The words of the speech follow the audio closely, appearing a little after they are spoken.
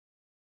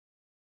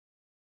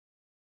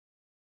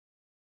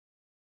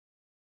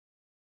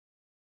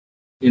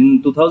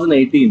In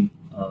 2018,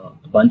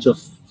 a bunch of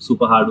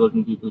super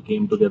hardworking people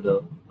came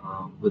together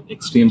with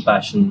extreme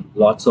passion,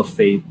 lots of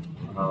faith,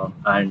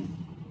 and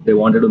they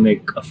wanted to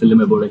make a film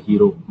about a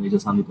hero, Major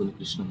Sandipuni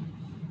Krishnan.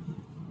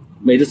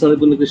 Major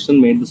Sandipuni Krishnan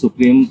made the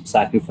supreme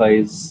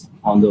sacrifice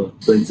on the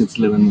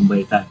 26/11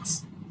 Mumbai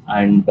attacks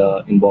and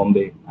in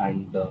Bombay,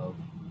 and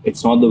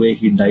it's not the way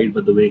he died,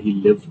 but the way he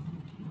lived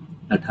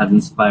that has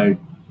inspired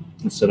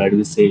Mr.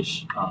 Adivi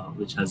Sesh,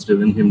 which has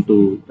driven him to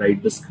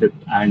write the script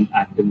and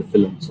act in the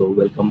film. So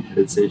welcome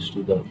Adivi Sesh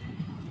to the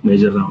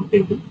major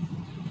roundtable.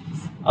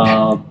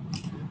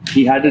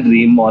 He had a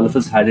dream, all of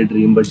us had a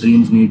dream, but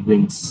dreams need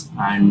wings.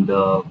 And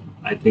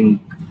I think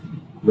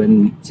when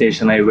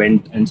Sesh and I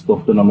went and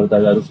spoke to Namrata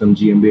Garu from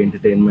GMB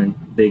Entertainment,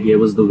 they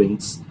gave us the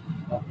wings.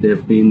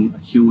 They've been a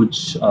huge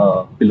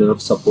pillar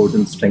of support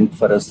and strength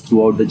for us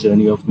throughout the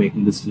journey of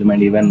making this film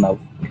and even now.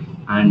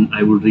 And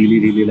I would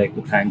really like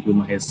to thank you,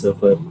 Mahesh sir,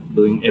 for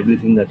doing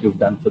everything that you've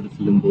done for the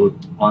film, both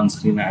on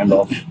screen and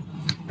off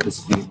the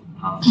screen.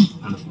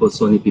 And of course,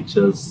 Sony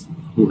Pictures,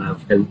 who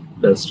have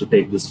helped us to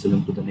take this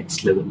film to the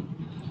next level.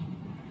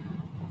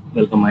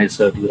 Welcome, Mahesh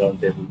sir, to the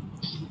roundtable.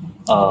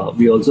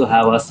 We also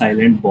have a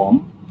silent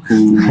bomb,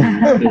 who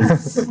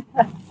is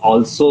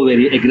also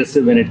very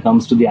aggressive when it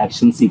comes to the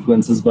action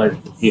sequences, but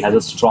he has a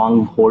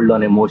strong hold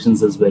on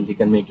emotions as well. He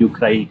can make you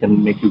cry, he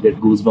can make you get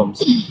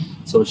goosebumps.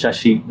 So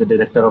Shashi, the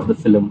director of the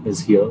film, is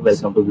here.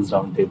 Welcome to this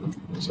roundtable.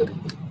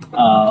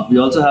 We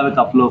also have a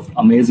couple of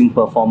amazing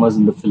performers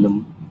in the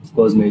film. Of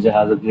course, Major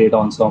has a great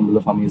ensemble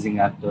of amazing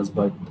actors,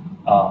 but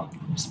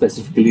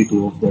specifically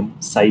two of them,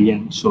 Sai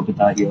and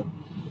Shobita here.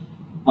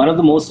 One of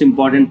the most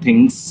important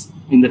things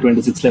in the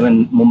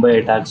 26/11 Mumbai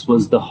attacks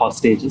was the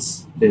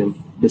hostages. They've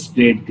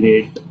displayed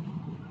great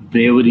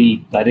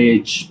bravery,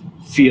 courage,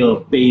 fear,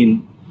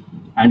 pain,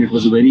 and it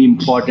was a very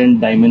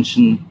important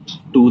dimension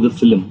to the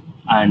film.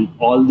 And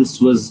all this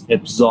was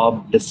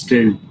absorbed,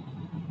 distilled,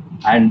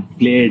 and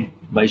played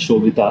by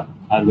Shobita,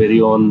 our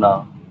very own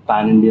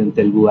pan-Indian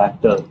Telugu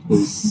actor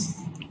who's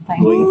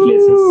going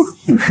places.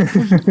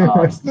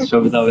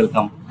 Shobita,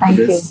 welcome to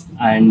this.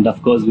 And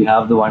of course, we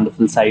have the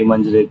wonderful Sai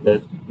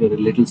Manjrekar. You're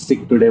a little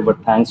sick today, but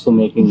thanks for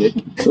making it.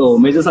 So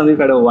Major Sandeep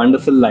had a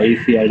wonderful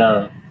life. He had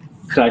a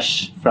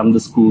crush from the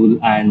school,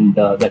 and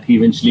that he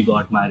eventually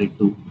got married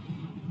to.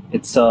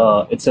 It's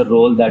a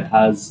role that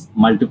has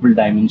multiple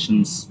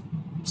dimensions,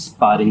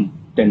 sparring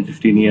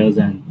 10-15 years,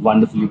 and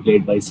wonderfully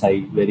played by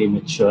Sai. Very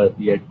mature,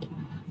 yet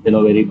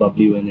very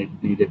bubbly when it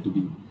needed to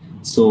be.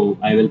 So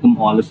I welcome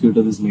all of you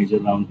to this major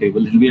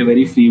roundtable. It'll be a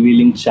very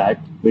freewheeling chat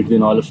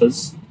between all of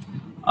us,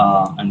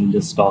 and we'll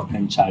just talk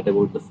and chat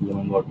about the film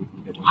and what we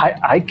can get.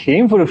 I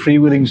came for a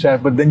freewheeling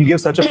chat, but then you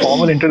gave such a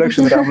formal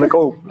introduction that I'm like,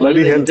 oh,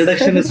 bloody hell.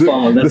 Introduction is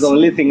formal. That's the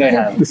only thing I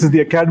have. This is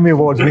the Academy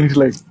Awards. We need to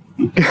like.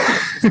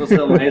 So,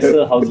 sir, Mahesh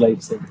sir, how's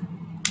life, sir?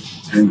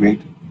 Doing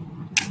great.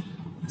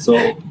 So,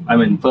 I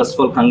mean, first of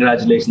all,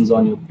 congratulations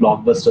on your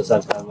blockbuster,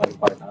 Sarkar.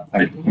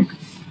 I think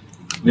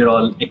we're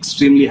all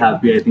extremely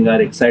happy. I think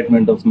our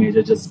excitement of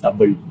Major just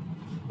doubled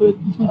with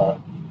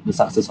the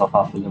success of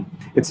our film.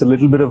 It's a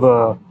little bit of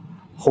a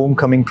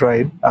homecoming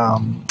pride.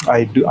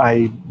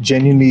 I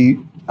genuinely,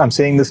 I'm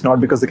saying this not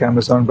because the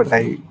camera's on, but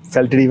I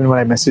felt it even when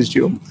I messaged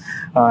you.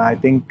 I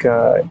think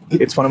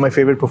it's one of my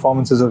favorite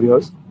performances of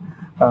yours.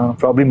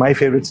 Probably my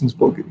favorite since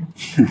Poki.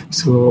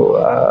 So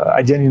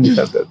I genuinely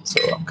felt that. So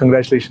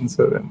congratulations,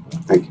 sir. And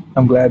thank you.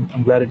 I'm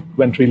glad it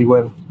went really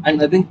well.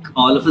 And I think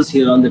all of us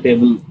here on the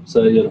table,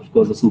 sir, you're of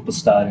course a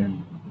superstar,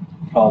 and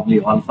probably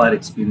all of our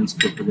experience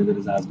put together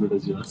is as good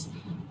as yours.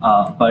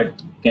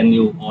 But can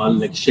you all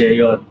share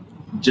your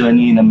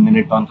journey in a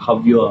minute on how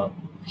you're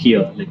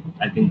here?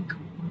 I think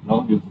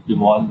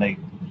you've all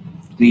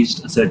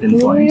reached a certain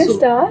point. So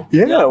start?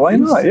 Yeah, why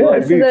not?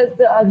 Yeah, so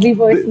the ugly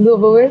voice is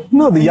over with?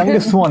 No, the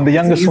youngest one. The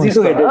youngest one.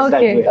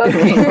 Okay.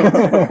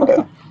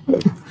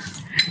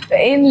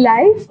 In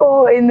life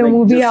or in the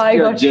movie, how I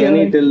got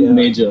journey here? Till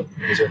Major.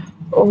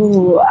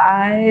 Oh,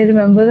 I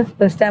remember the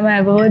first time I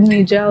ever heard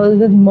Major, I was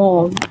with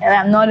mom. And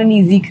I'm not an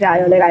easy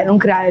crier. I don't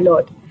cry a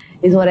lot,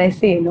 is what I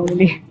say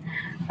normally.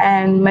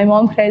 And my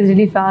mom cries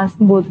really fast.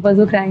 Both of us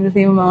were crying the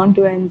same amount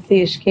when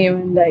Sesh came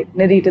and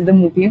narrated the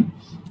movie.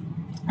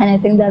 And I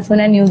think that's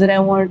when I knew that I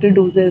wanted to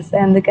do this.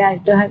 And the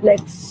character had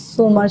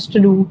so much to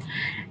do.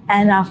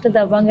 And after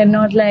Dabang, I had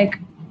not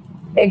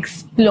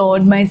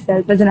explored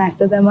myself as an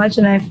actor that much.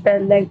 And I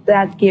felt like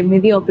that gave me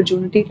the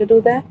opportunity to do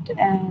that.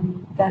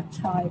 And that's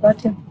how I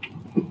got here.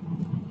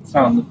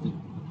 Wonderful.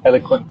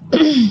 Eloquent.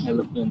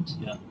 Eloquent,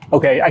 yeah.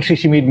 Okay, actually,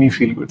 she made me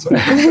feel good. So.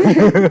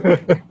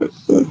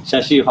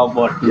 Shashi, how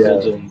about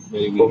your journey?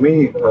 For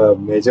me,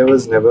 Major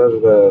was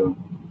never.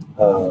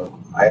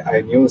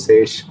 I knew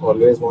Sesh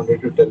always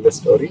wanted to tell the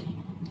story,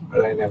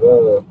 but I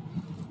never.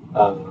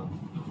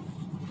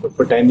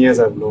 For 10 years,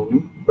 I've known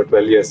him. For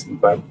 12 years, in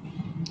fact,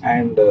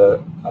 and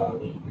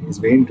he's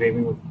been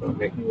dreaming of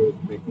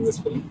making this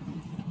film.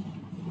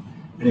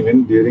 And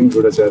even during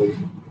Gudachari,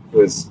 he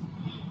was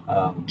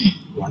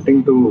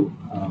wanting to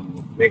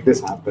make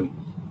this happen.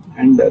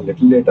 And a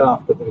little later,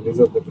 after the release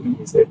of the film,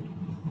 he said,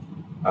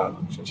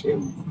 Shashi,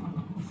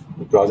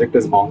 the project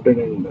is mounted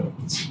and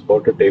it's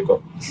about to take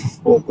off.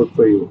 Oh, good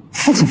for you.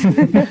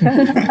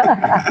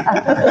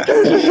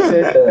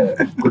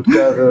 Good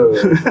కాదు,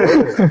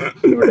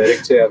 నువ్వు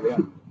direct చేయాలి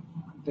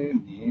అంటే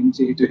నేను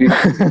చేయటం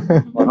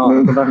మనం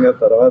అనుకున్నాం కదా,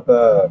 తర్వాత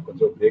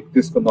కొంచెం బ్రేక్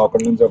తీసుకుందాం,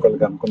 ఒకరి నుంచి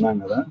ఒకరికి అనుకున్నాం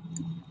కదా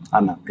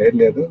అన్న గైడ్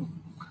లేదు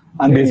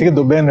బేసిక్గా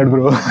దుబ్బే అన్నాడు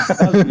బ్రో.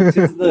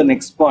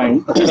 నెక్స్ట్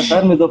పాయింట్,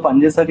 సార్ మీతో పని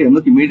చేశాక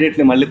ఎందుకు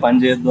ఇమీడియట్లీ మళ్ళీ పని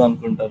చేయొద్దు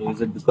అనుకుంటారు?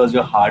 Is it because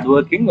your hard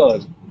working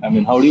or I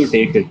mean how do you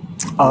take it?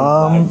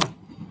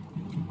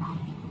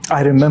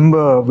 I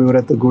remember we were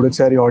at the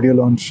Gudachari audio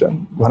launch and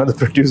one of the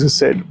producers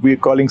said,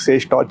 "We're calling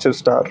Sesh torture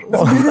star."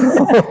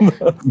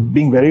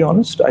 Being very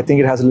honest, I think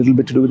it has a little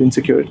bit to do with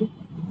insecurity.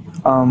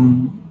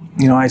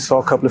 You know, I saw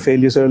a couple of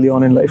failures early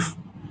on in life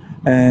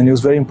and it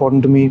was very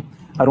important to me.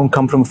 I don't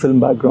come from a film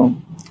background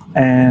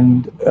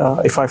and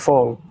if I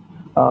fall,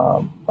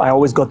 I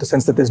always got the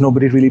sense that there's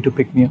nobody really to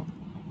pick me up.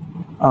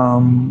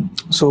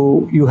 So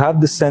you have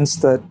this sense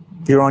that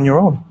you're on your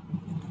own.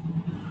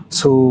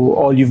 So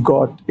all you've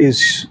got is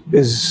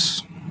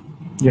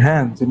your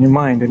hands and your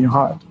mind and your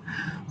heart.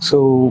 So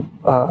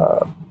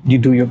you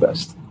do your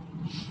best.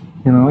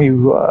 You know, you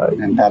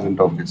and talent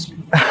obviously.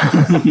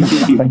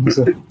 Thank you,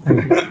 sir. Thank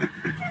you.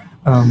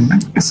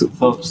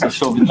 So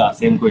Shobita,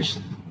 same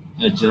question.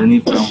 A journey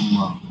from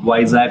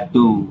Vizag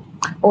to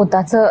Oh,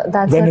 that's a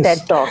Venice.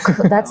 TED talk.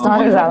 That's not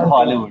a Vizag to round.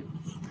 Hollywood.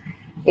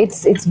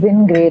 It's been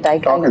great.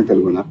 Talk in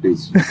Telugu na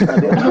please.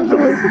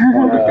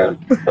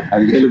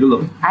 Telugulo.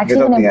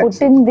 Actually, నేను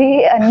పుట్టింది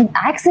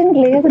accent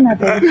లేదు నా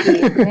తెలిసి.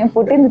 నేను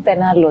పుట్టింది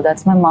తెనాలిలో,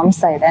 that's my mum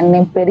side, and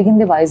నేను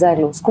పెరిగింది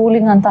వైజాగ్లో,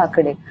 స్కూలింగ్ అంతా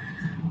అక్కడే.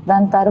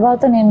 దాని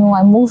తర్వాత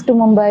I move to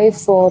Mumbai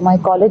for my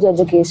college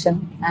education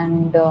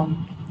and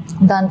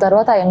దాని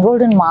తర్వాత I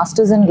enrolled in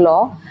masters in law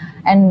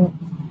and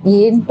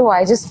ఏంటో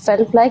ఐ జస్ట్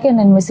ఫెల్ట్ లైక్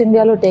నేను మిస్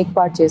ఇండియాలో టేక్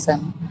పార్ట్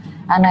చేశాను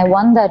and I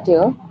one that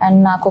year and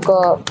నాకు ఒక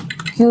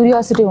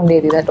క్యూరియాసిటీ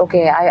ఉండేది that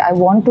okay I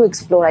want to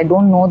explore, I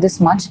don't know this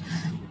much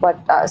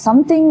but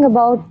something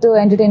about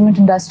entertainment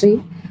industry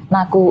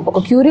నాకు ఒక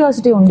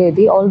curiosity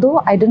ఉండేది. Although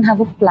I don't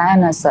have a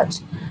plan as such.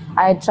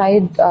 I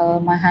tried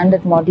my hand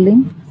at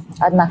modelling,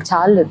 అది నాకు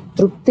చాలా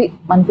తృప్తి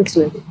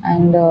అనిపించలేదు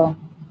and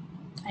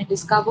I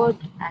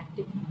discovered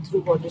acting through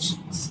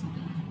auditions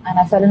and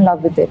I fell in love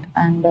with it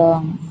and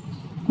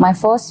my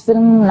first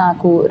film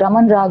నాకు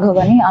రమణ్ రాఘవ్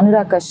అని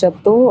అనురాగ్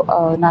కశ్యప్తో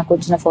నాకు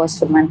వచ్చిన first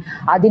film and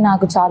అది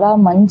నాకు చాలా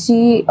మంచి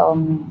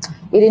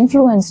it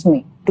influenced me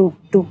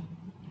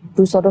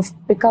to sort of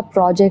pick up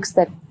projects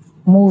that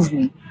move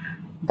me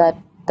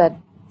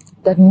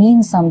that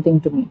means something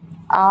to me.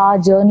 ఆ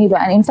జర్నీలో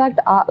అండ్ ఇన్ఫ్యాక్ట్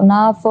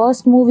నా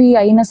ఫస్ట్ మూవీ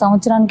అయిన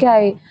సంవత్సరానికి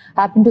I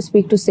happen to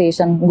speak to Sesh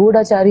and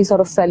Goodachari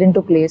sort of fell in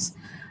to place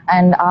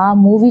and ఆ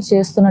movie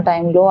చేస్తున్న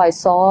టైంలో I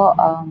saw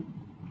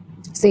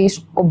Sesh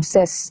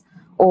obsess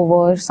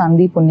over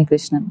Sandeep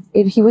Unnikrishnan.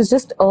 He was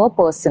just a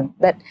person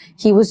that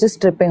he was just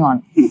tripping on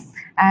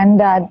and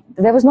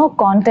there was no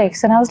context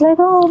and I was like,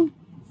 oh,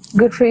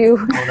 good for you.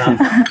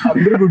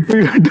 Good for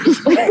you.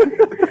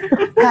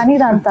 Kani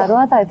dan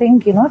tarvata I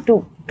think, you know,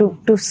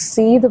 to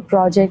see the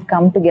project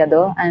come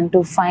together and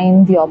to find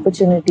the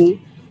opportunity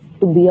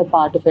to be a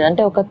part of it.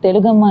 Ante oka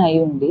Telugamma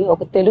ayundi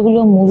oka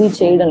Telugulo movie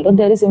cheyadamlo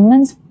there is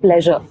immense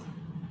pleasure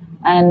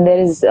and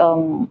there is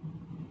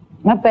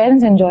my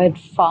parents enjoy it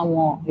far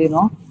more, you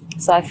know.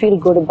 So I feel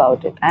good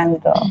about it and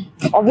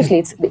obviously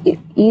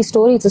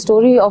it's a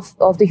story of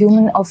the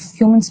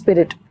human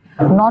spirit,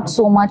 not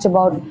so much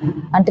about,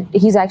 and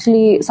he's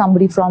actually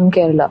somebody from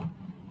Kerala.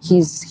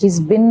 He's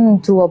been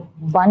through a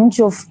bunch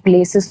of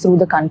places through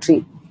the country,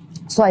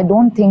 so I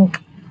don't think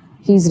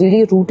he's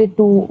really rooted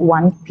to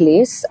one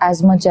place as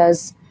much as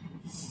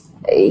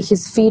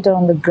his feet are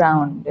on the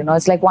ground, you know.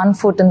 It's like one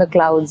foot in the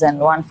clouds and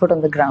one foot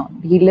on the ground.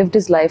 He lived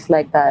his life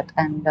like that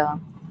and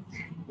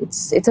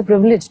it's a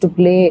privilege to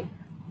play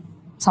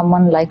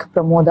someone like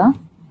Pramoda.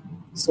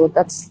 So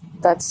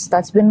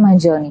that's been my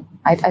journey.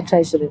 I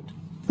treasure it.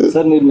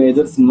 Sir, మీరు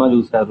major cinema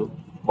చూసారు,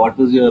 what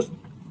was your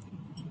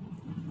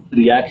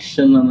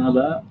reaction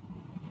అనాలా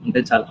అంటే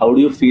చాలా how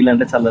do you feel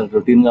అంటే చాలా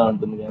routine గా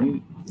ఉంటుంది కానీ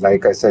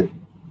like I said,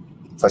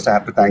 first I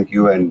have to thank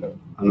you and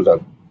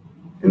Anurag.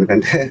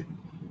 ఎందుకంటే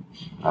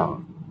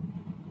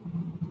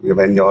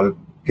when you all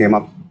came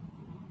up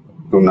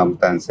to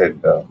Namta and said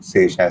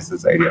Sesh has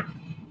this idea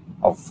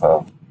of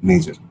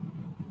major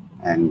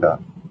and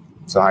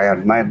so I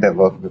admired their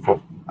work before.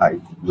 I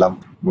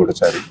loved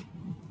Gudachari.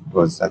 It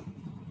was,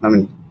 I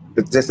mean,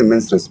 with just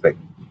immense respect.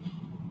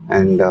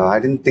 And I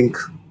didn't think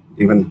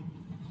even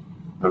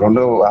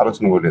Rondo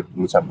Arochana would it.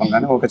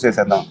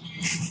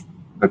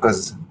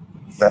 Because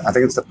I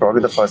think it's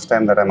probably the first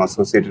time that I'm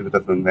associated with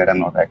a film where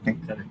I'm not acting.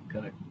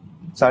 Correct.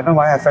 So I don't know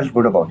why I felt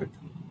good about it.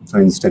 So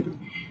instantly.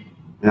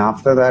 And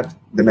after that,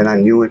 when I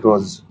knew it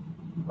was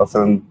a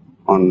film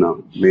on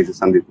Major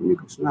Sandeep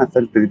Unnikrishnan, I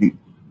felt really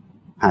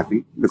happy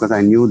because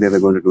I knew they were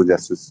going to do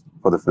justice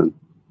for the film.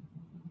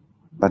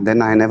 But then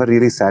I never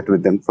really sat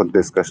with them for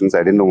discussions.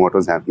 I didn't know what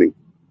was happening.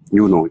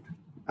 You know it.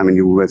 I mean,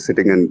 you were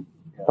sitting and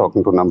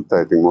talking to Namta,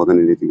 I think, more than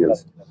anything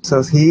else. So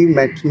he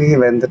met me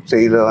when the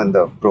trailer and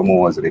the promo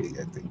was ready,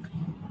 I think.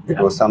 It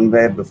was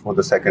somewhere before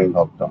the second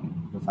lockdown,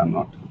 if I'm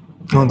not.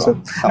 అవును sir.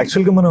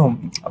 యాక్చువల్గా మనం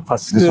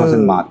first This was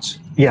in March.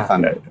 Yeah.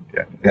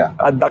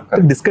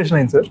 Discussion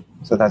అయింది sir.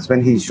 So that's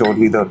when he showed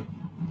me the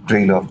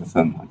trailer of the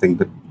film. I think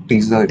the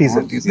teaser.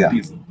 Yeah.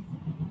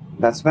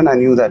 That's when I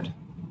knew that,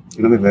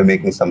 we were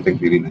making something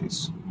really nice.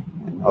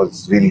 And I was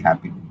really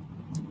happy.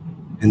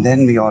 And then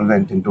we all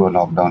went into a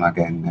lockdown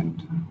again, and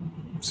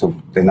so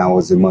then I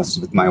was immersed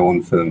with my own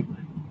film.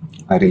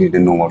 I really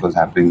didn't know what was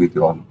happening with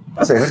you all.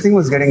 So everything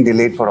was getting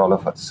delayed for all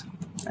of us.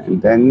 And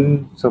then,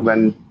 so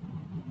when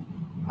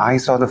I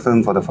saw the film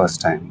for the first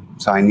time,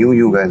 so I knew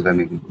you guys were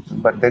making it.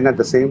 But then at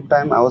the same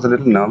time, I was a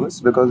little nervous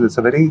because it's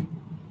a very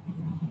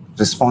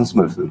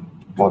responsible film,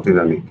 what we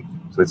were making.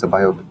 So it's a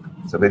biopic.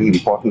 It's a very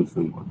important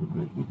film, what we were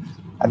making.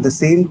 At the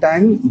same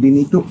time, we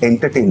need to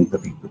entertain the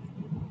people.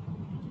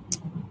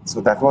 So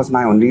that was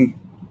my only,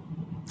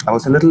 I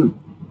was a little,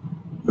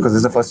 because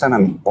this is the first time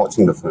I'm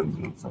watching the film.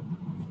 So.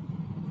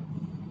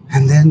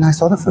 And then I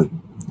saw the film.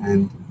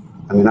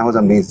 And I was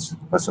amazed,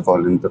 first of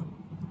all, in the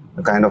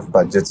kind of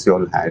budgets you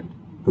all had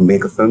to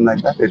make a film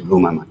like that. It blew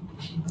my mind.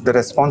 The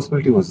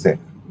responsibility was there.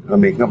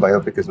 Making a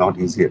biopic is not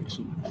easy. And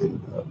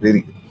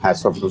really,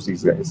 hats off to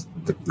these guys,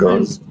 the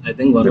girls. And I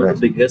think one of the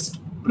biggest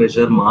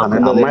pressure mark.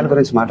 అమ్మాయిల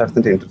గురించి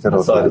మాట్లాడుతుంటే interfere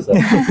అవుతుంది.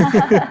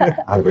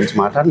 వాళ్ళ గురించి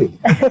మాట్లాడాలి.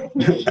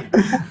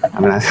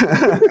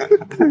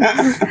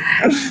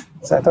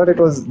 So I thought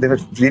they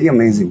were really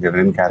amazing. They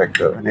were in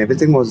character, and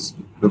everything was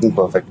looking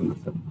perfect in the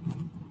film.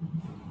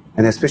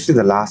 And especially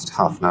the last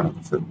half an hour of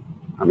the film.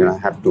 I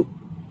have to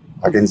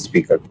again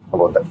speak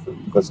about that film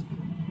because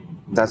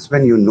that's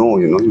when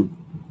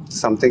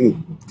something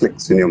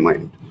clicks in your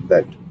mind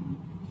that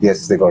yes,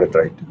 they got it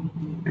right.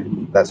 And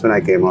that's when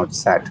I came out,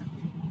 sat.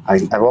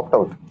 I walked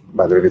out,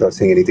 by the way, without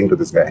saying anything to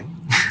this guy.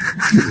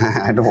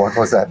 I don't know what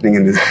was happening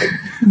in this head.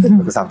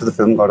 Because after the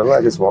film got over,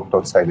 I just walked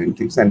out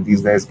silently. And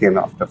these guys came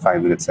after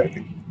 5 minutes, I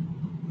think.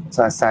 So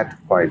I sat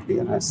quietly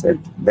and I said,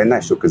 then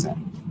I shook his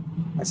hand.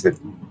 I said,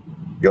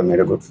 you all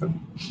made a good film.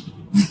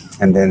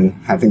 And then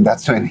I think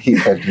that's when he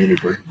felt really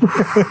good.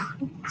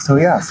 So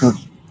yeah,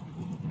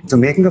 so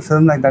making a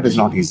film like that is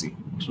not easy.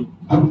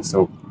 So,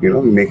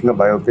 making a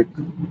biopic,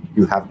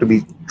 you have to be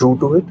true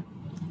to it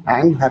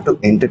and you have to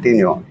entertain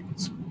your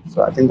audience. So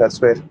I think that's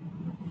where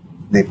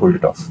they pulled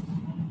it off.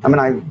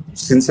 I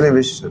sincerely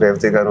wish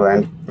Revati Garu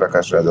and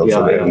Prakash Raj also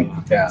were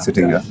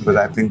sitting here.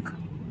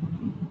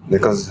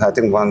 Because I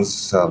think once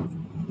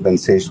when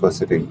Sesh was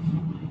sitting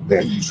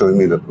there showing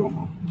me the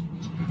promo,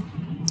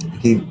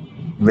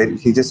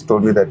 he just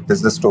told me that this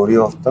is the story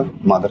of the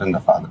mother and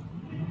the father.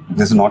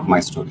 This is not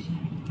my story.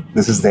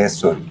 This is their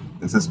story.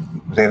 This is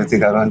Revati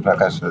Garu and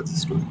Prakash Raj's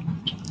story.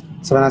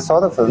 So when I saw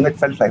the film, it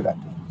felt like that.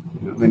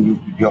 When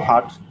your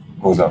heart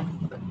goes out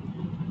for them.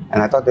 And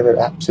I thought they were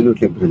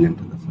absolutely brilliant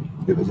in the film.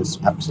 They were just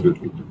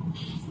absolutely brilliant.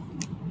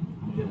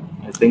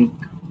 Yeah, I think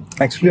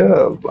Actually,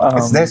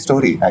 it's their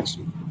story,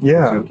 actually.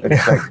 Yeah. So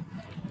it's like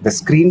the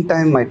screen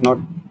time might not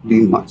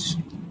be much,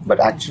 but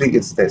actually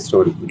it's their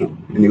story.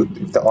 And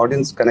if the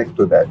audience connect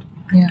to that,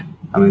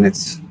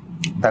 it's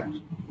that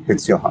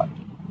hits your heart.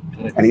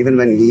 And even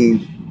when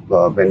he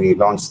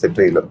launched the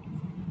trailer,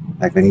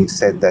 like when he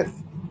said that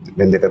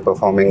when they were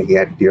performing, he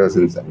had tears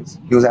in his eyes.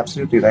 He was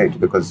absolutely right,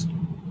 because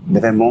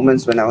there were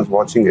moments when I was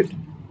watching it,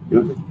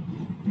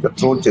 your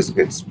throat just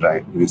gets dry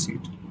when you see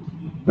it.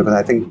 Because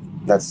I think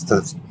that's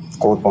the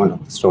core point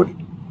of the story.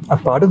 A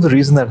part of the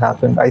reason that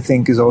happened, I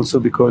think, is also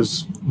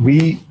because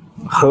we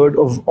heard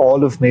of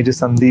all of Major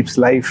Sandeep's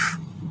life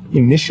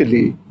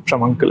initially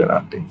from Uncle and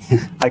Auntie.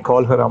 I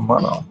call her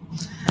Amma now.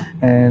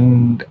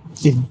 And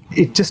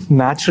it just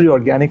naturally,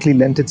 organically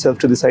lent itself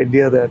to this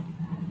idea that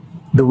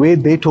the way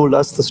they told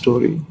us the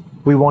story,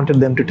 we wanted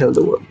them to tell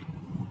the world.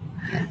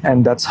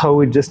 And that's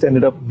how it just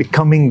ended up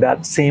becoming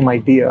that same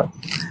idea.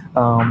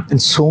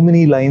 And so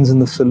many lines in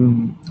the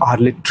film are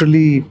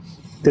literally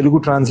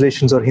Telugu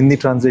translations or Hindi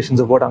translations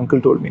of what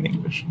Uncle told me in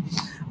English.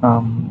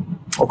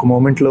 ఒక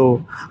మూమెంట్లో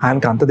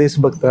ఆయనకు అంత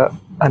దేశభక్త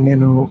అని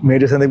నేను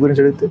major Sandeep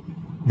గురించి అడిగితే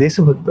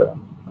దేశభక్త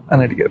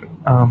అని అడిగారు.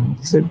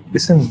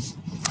 లిసన్,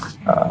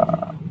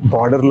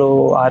 బార్డర్లో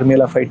ఆర్మీ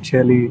ఎలా ఫైట్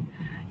చేయాలి,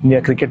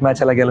 ఇండియా క్రికెట్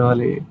మ్యాచ్ ఎలా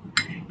గెలవాలి,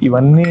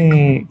 ఇవన్నీ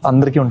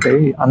అందరికీ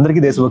ఉంటాయి,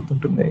 అందరికీ దేశభక్తి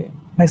ఉంటుంది.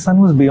 My son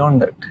was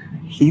beyond that.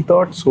 He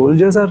thought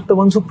soldiers are the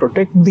ones who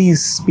protect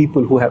these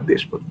people who have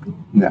deshbhakti.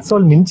 That's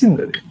all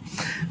minchindi adi.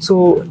 So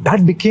that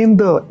became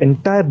the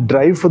entire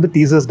drive for the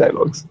teaser's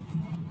dialogues.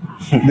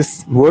 This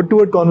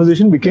word-to-word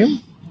conversation became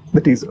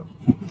the teaser.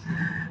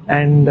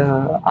 And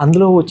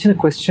అందులో వచ్చిన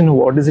question,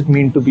 what does it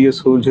mean to be a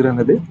soldier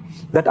anadi,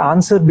 that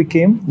answer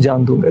became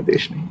Jaan Dunga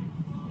Deshni.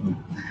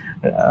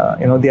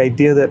 The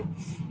idea that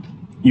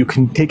you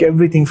can take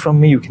everything from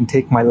me, you can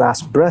take my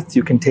last breath,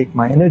 you can take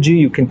my energy,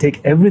 you can take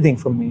everything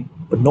from me,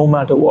 but no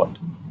matter what,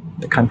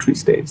 the country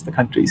stays, the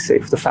country is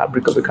safe, the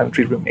fabric of the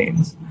country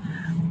remains.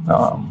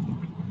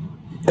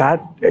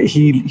 That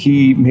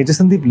Major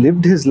Sandeep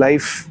lived his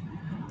life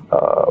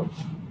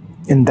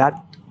in that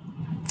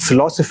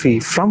philosophy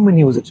from when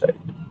he was a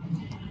child.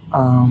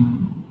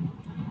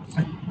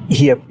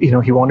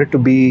 he wanted to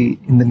be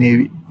in the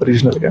Navy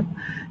originally.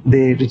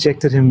 They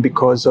rejected him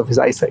because of his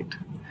eyesight.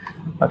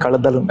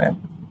 Kaladdalu unnaya.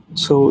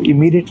 So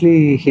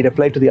immediately he'd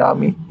applied to the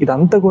army.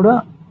 Idantha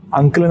kuda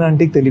uncle and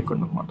auntie ki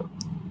teliyakunda anamata.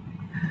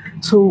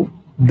 So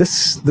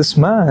this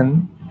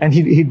man, and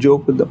he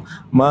joked with them,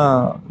 ma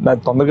na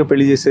tondaga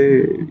pelli chese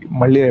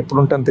malli eppudu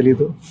untanu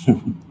teliyadu.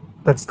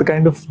 That's the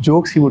kind of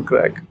jokes he would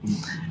crack.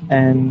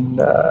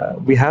 And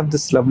we have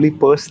this lovely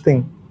purse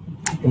thing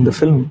in the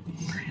film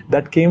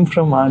that came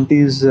from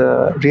auntie's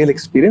real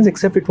experience,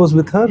 except it was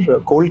with her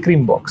cold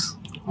cream box.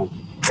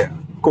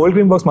 Cold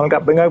cream box manaki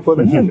ardham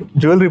kaakapodani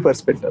jewelry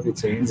purse pettaru. We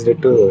changed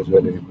it to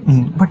jewelry purse.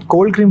 But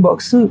cold cream box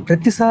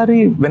pratisari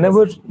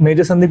whenever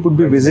Major Sandeep would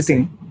be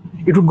visiting,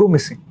 it would go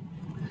missing.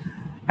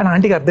 And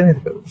auntie ki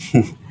ardhamedi kadu.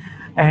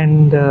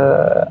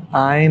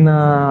 And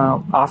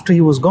after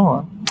he was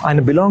gone,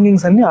 ఆయన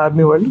belongings అన్ని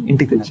army వాళ్ళు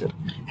ఇంటికి తెచ్చారు.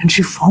 And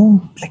she found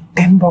like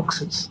 10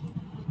 boxes.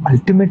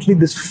 Ultimately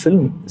this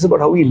film is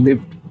about how he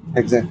lived.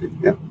 Exactly,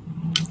 yeah.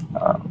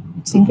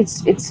 I think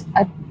it's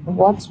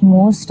what's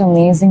most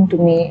amazing to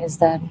me is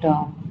that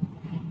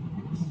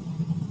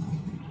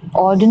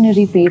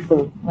ordinary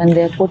people, when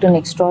they're put in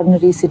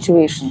extraordinary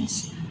situations,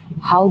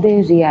 how they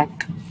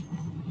react,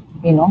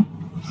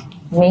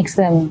 makes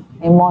them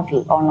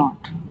immortal or not.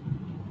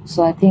 So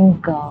I think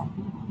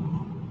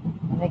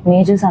like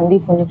Major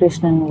Sandeep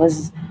Unnikrishnan was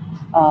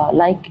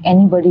like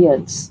anybody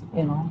else,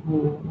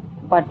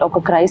 but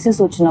oka crisis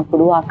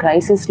vachinappudu aa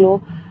crisis lo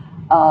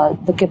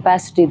the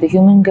capacity, the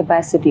human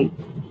capacity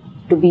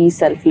to be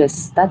selfless,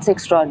 that's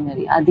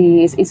extraordinary. Adi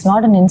it's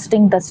not an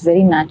instinct that's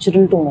very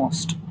natural to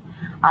most.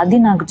 Adi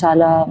naaku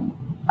chala,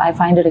 I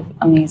find it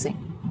amazing,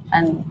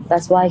 and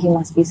that's why he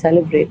must be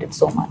celebrated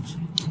so much.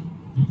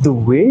 The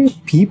way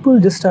people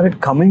just started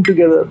coming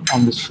together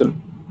on this film.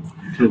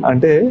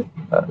 Ante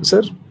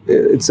sir,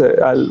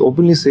 I'll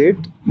openly say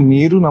it,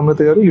 Meeru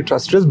Namrata garu, you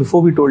trusted us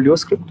before we told you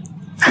a script.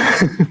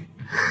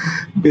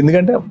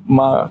 ఎందుకంటే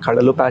మా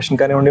కళలో passion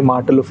కానివ్వండి,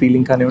 మాటల్లో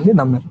feeling కానివ్వండి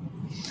నమ్మారు.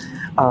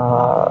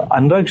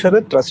 Anurag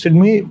Sarath trusted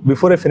me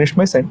before I finished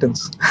my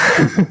sentence.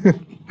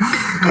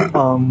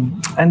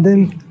 And then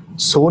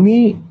Sony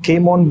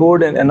came on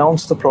board and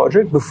announced the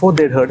project before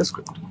they'd heard a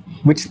script,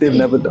 which they've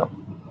never done.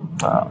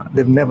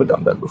 They've never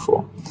done that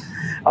before.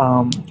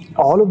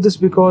 All of this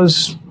because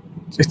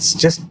it's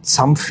just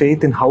some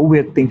faith in how we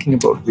are thinking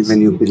about this.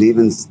 When you believe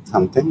in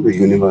something, the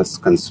universe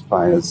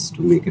conspires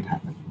to make it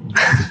happen.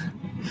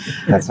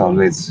 That's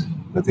always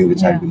the thing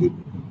which I believe.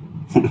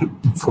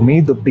 For me,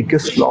 the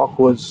biggest lock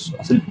was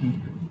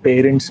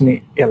parents ni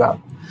ela,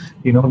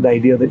 the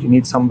idea that you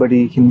need somebody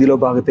Hindilo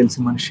baga telsi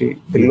manishi,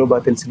 Telugulo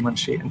baga telsi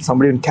manishi, and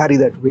somebody can carry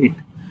that weight.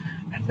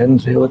 And then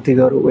Revati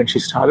garu, when she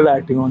started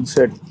acting on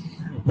set,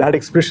 that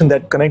expression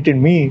that connected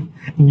me,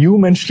 you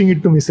mentioning it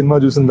to me cinema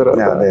chusin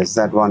tarvata. Yeah, there's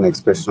that one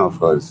expression of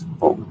hers.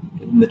 Oh,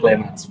 In the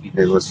climax speech.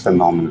 it was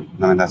phenomenal.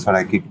 I mean, that's what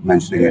I keep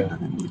mentioning it to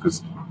him, because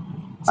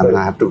I mean,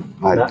 I have to.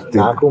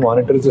 నాకు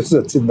monitor చూసి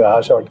వచ్చింది ఆ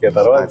shot కి.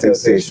 తర్వాత I think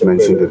Sesh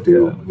mentioned it to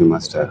you. You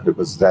must have,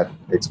 because that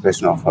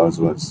expression of hers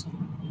was.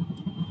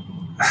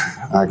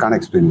 I can't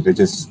explain it. It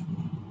just.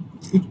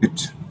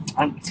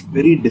 And it's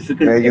very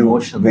difficult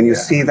emotion. When you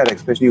see that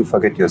expression, you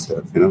forget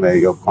yourself. Where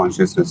your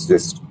consciousness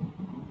just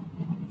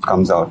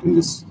comes out and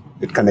just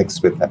it connects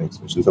with that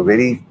expression. So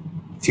very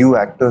few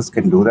actors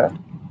can do that,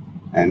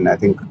 and I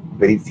think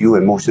very few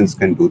emotions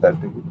can do that.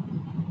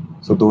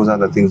 So those are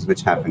the things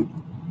which happen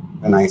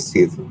when I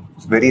see it.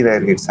 It's very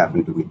rarely it's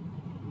happened to me,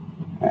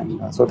 and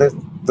so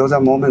those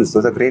are moments.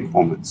 Those are great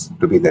moments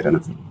to be there in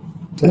a film.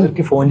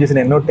 సార్కి phone చేసిన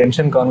ఎన్నో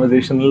tension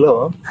కాన్వర్జేషన్లో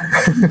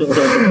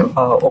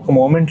ఒక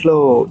మూమెంట్లో,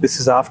 this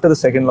is after the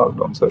second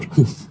lockdown sir,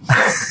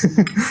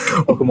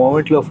 ఒక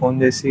మూమెంట్లో phone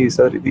చేసి,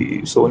 sir ఇది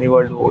Sony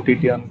వాళ్ళు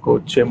ఓటీటీ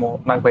అనుకోవచ్చేమో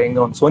నాకు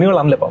భయంగా ఉంది. సోనీ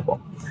వాళ్ళు అనలే పాపం,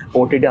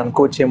 ఓటీటీ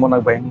అనుకోవచ్చేమో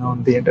నాకు భయంగా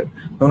ఉంది అంటే,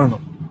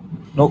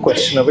 no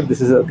question of it,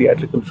 this is a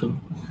theatrical film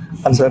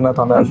అని సార్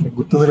నాతో అన్నారు.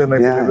 గుర్తుంది లేదు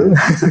నాకు.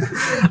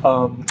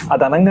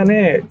 అది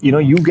అనగానే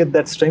you get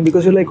that strength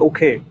because you like,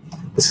 okay,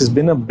 this has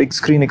been a big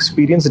screen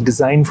experience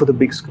designed for the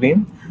big screen.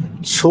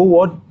 So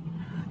what,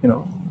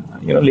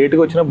 late ga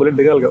vachina bullet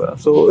digali kada.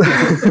 So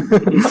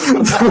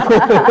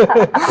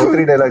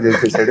 3 dialogue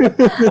chesaడు.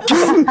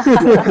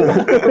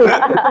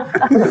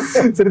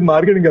 Sir,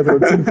 marketing kada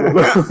vachindi.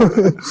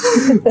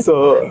 So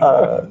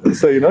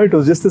it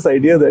was just this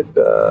idea that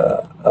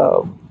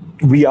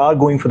we are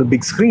going for the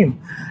big screen.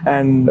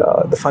 And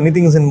the funny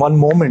thing is, in one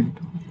moment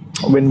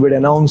when we'd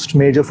announced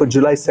Major for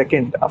July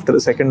 2nd after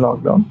the second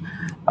lockdown,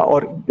 or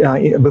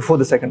before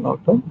the second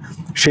lockdown,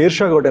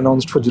 Shershaah got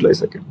announced for July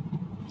 2nd.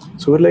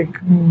 So we're like,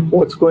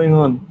 what's going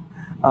on?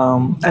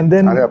 And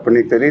then అదే అప్పుడు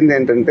నీకు తెలియదు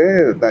ఏంటంటే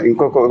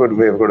ఇంకొక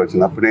wave కూడా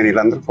వచ్చింది. అప్పుడు నేను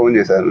వీళ్ళందరూ ఫోన్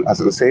చేశాను,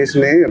 అసలు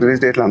శేష్ని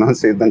రిలీజ్ డేట్లో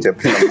అనౌన్స్ చేద్దాం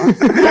చెప్పినాను.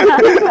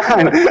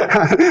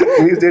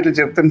 రిలీజ్ డేట్లు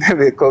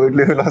చెప్తుంటే కోవిడ్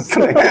లీవ్లు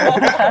వస్తున్నాయి.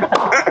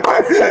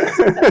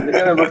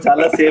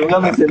 చాలా సేఫ్ గా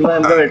మీ సినిమా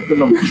అంతా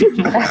పెట్టుకున్నాం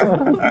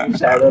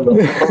షాడోలో.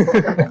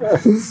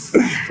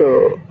 సో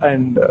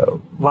అండ్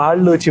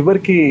వాళ్ళు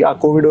చివరికి ఆ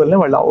కోవిడ్ వల్లనే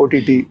వాళ్ళు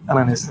ఓటీటీ అని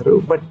అనేస్తారు.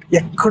 బట్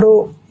ఎక్కడో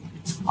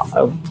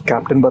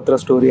Captain Batra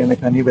story and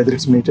whether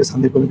it's Major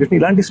Sandeep Krishna,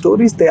 ilanti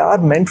stories, they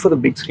are meant for the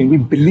big screen. We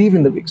believe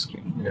in the big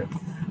screen.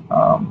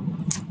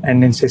 And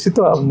నేను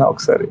శశితో ఉన్నా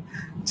ఒకసారి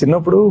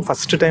చిన్నప్పుడు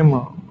ఫస్ట్ టైం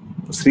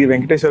శ్రీ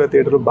వెంకటేశ్వర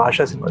థియేటర్లో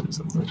భాషా సినిమా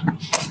చూసాను.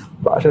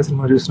 భాషా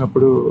సినిమా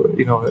చూసినప్పుడు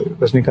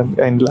రజనీకాంత్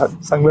అండ్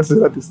సన్ గ్లాసెస్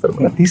ఇలా తీస్తారు.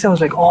 తీసి I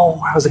was like, oh,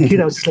 I was a kid,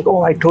 I was just like,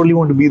 oh, I totally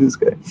want to be this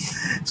guy.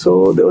 So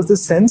there was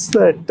this sense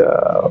that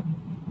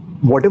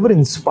whatever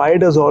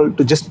inspired us all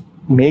to just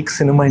make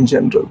cinema in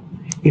general,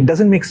 it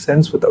doesn't make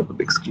sense without the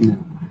big screen.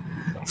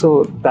 So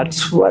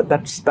that's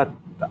that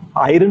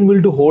iron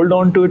will to hold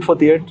on to it for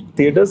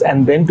theaters, and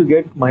then to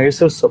get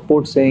Mahesh's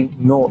support saying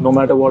no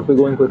matter what,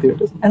 we're going for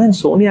theaters. And then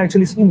Sony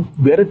actually saying,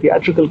 we're a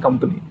theatrical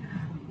company.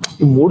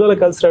 ఈ మూడోళ్ళ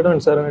కలిసి రావడం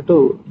sir అన్నట్టు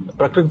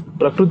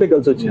ప్రకృతి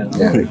కలిసి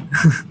వచ్చింది.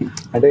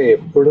 అంటే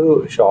ఎప్పుడు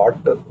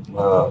short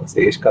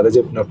Sesh కథ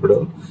చెప్పినప్పుడు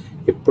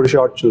ఎప్పుడు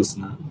షార్ట్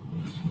చూసినా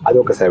అది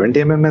ఒక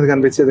 70mm మీద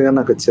కనిపించేది, కానీ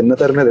నాకు చిన్న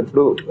తెర మీద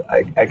ఎప్పుడు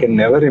I can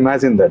never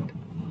imagine that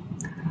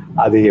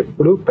అది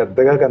ఎప్పుడు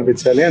పెద్దగా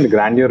కనిపించాలి అండ్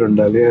గ్రాండ్యూర్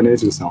ఉండాలి అనేది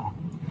చూసాం.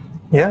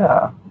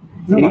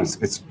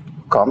 It's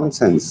common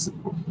sense.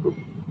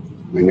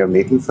 When you're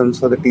making films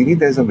for the TV,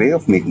 there's a way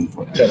of making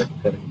for it.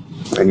 Correct.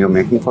 When you're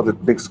making for the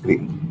big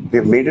screen,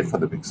 they've made it for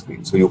the big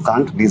screen, so you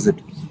can't release it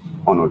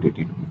on OTT.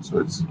 So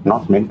it's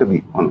not meant to be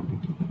on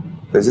OTT.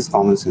 There's just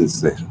common sense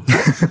there.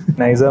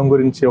 Nizam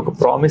గురించి ఒక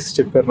promise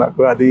చెప్పారు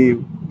నాకు, అది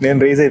నేను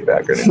raise అయిపోయా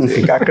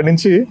అక్కడి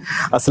నుంచి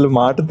అసలు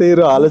మాట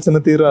తీరు, ఆలోచన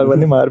తీరు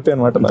అవన్నీ మారిపోయాయి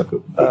అనమాట నాకు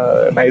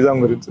నైజాం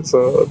గురించి. So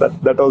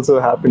that also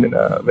happened in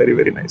a very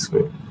very nice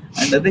way.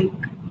 And I think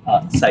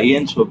Sai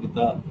and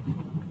Shobita,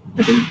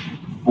 I think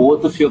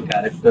both of your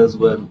characters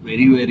were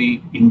very very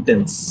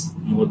intense,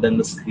 more than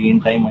the screen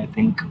time. I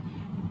think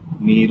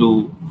మీరు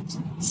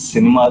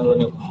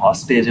సినిమాలోని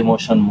hostage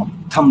emotion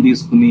మొత్తం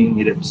తీసుకుని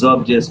మీరు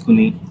observe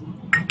చేసుకుని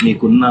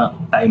మీకున్న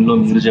టైంలో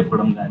మీరు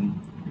చెప్పడం కానీ,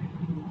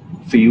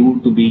 for you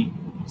to be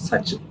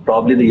such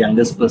probably the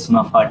youngest person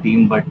of our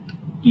team but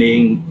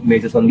playing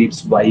Major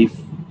Sandeep's wife,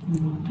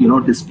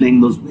 displaying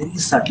those very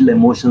subtle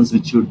emotions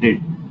which you did,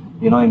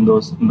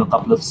 in the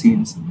couple of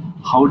scenes.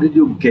 How did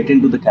you get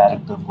into the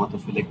character, both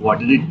of you? Like, what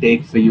did it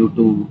take for you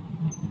to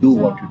do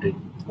what you did?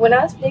 When I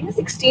was playing a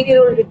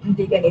 16-year-old, it didn't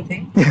take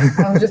anything.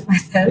 I was just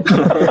myself.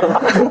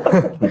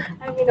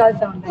 I mean, I'll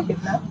sound like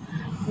it now.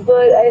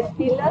 But I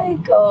feel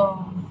like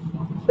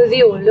for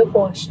the older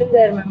portions,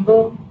 I remember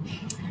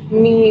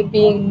me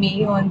being me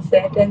on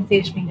set and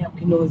Sesh being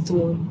like,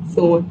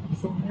 zone.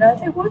 And I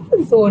was like, what's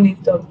the zone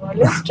he's talking about?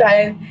 Let's try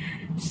and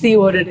see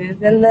what it is.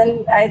 And then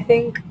I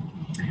think,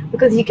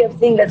 because he kept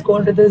saying, let's go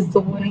into the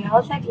zone. And I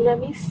was like, let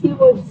me see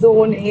what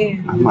zone is.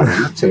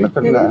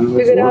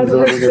 Figure out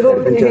what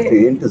zone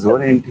is.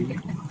 Zone ఏంటి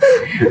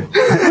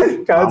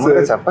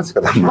చెప్పచ్చు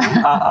కదా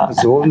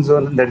zone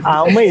ఆ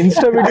అమ్మాయి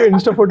Insta video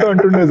Insta photo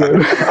అంటుండే sir.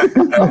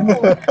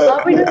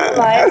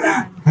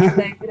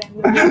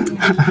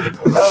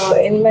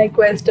 In my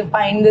quest to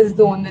find this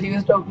zone that he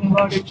was talking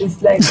about, it just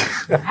like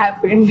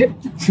happened.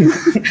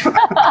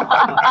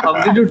 How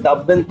did you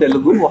dub in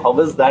Telugu? How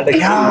was that?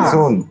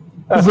 zone.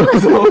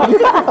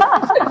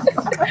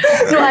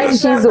 No, I'm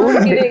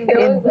not kidding.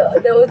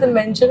 There was a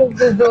mention of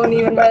the zone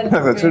even while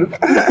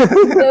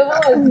there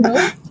was, no?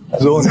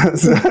 Zone.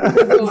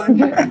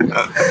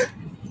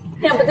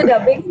 Yeah, but the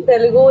dubbing in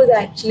Telugu was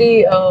actually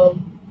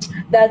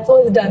that's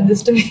what's done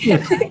this to me.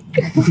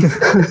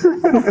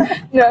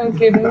 No, I'm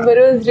kidding. But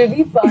it was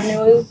really fun.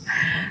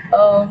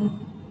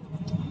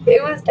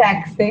 It was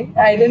taxing.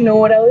 I didn't know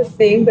what I was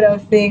saying, but I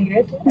was saying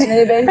it. And then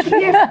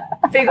eventually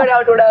I figured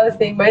out what I was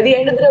saying. By the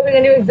end of the dubbing,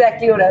 I knew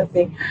exactly what I was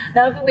saying.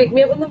 Now if you wake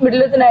me up in the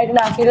middle of the night and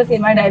ask me to say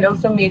my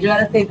dialogues from Major,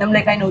 I'll say them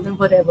like I know them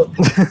forever.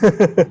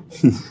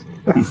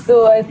 So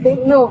I think,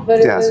 no, but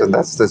so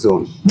that's the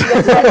zone.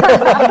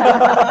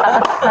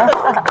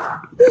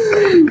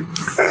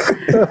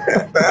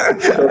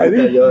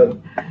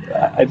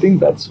 I think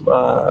that's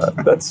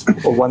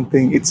one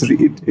thing. It's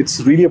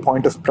really a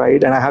point of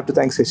pride, and I have to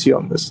thank Seshi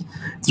on this.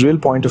 It's a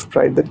real point of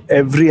pride that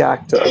every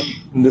actor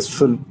in this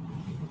film,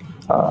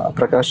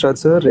 Prakash Raj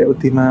sir,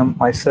 Revati ma'am,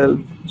 myself,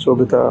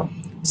 Shobita,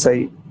 Sai,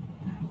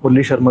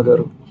 Murli Sharma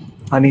garu,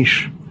 Anish,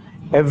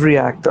 every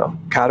actor,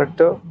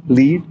 character,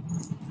 lead,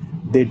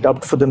 they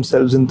dubbed for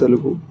themselves in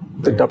Telugu.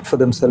 They dubbed for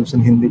themselves in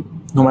Hindi,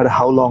 no matter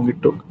how long it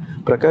took.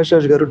 Prakash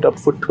Raj garu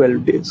dubbed for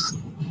 12 days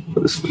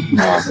for this film.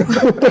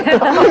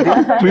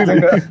 Really?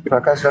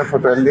 Prakash Raj for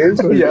 12 days?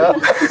 Yeah.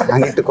 I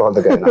need to call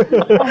the guy now.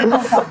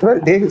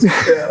 12 days?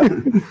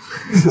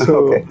 So,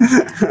 okay.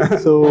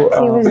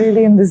 He was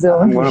really in the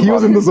zone. He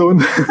was in the zone.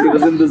 He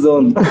was in the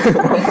zone.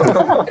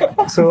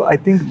 So I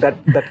think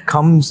that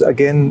comes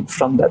again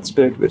from that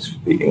spirit we're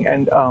speaking.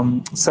 And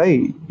Sai,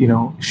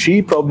 she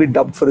probably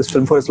dubbed for this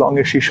film for as long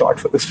as she shot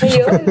for this film.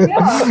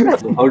 yeah.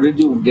 So how did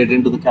you get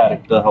into the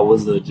character? How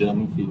was the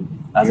journey for you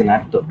as an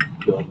actor,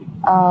 purely?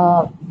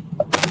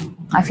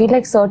 I feel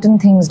like certain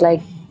things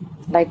like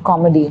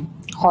comedy,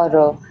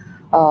 horror,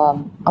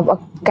 a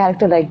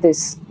character like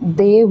this,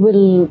 they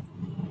will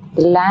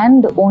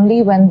land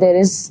only when there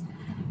is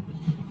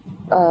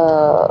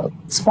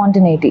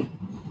spontaneity.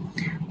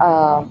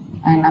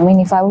 And I mean,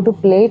 if I were to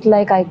play it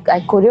like I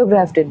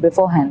choreographed it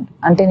beforehand,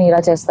 ante nee ila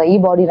chesta, ee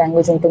body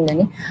language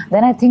untundani,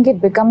 then I think it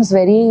becomes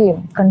very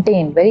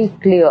contained, very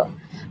clear.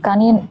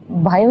 Kani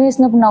bhayam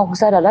vesinapudu na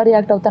okasari ala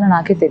react avutana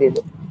naake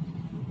teliyadu.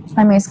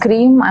 I may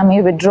scream, I may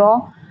withdraw.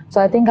 So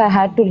I think I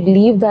had to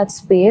leave that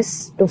space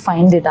to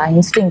find it, our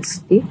instincts.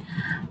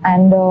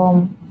 And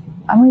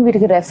I mean,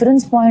 వీటికి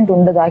reference point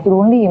ఉండదు. I could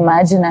only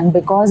imagine, and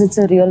because it's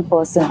a real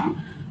person,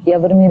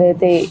 ఎవరి మీద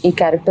అయితే ఈ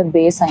character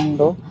base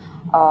అయిందో,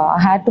 I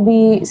had to be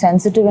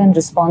sensitive and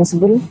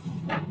responsible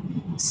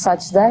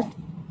such that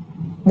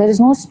there is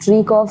no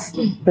streak of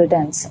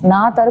pretense. Na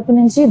tarapu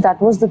nunchi, that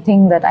was the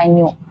thing that I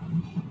knew,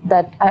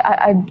 that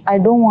I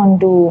don't want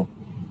to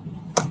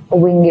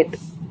wing it,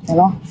 you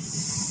know.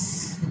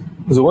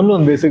 Zone lo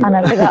basically.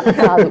 Anattuga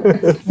kaadu.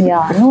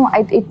 Yeah, no,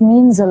 it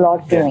means a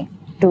lot to me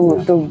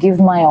to give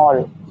my all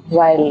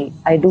while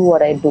I do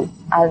what I do.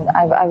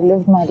 I've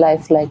lived my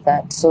life like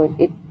that, so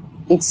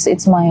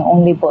it's my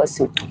only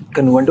pursuit.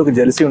 కానీ నువ్వంటే ఒక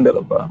jealousy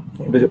ఉండాలబ్బా,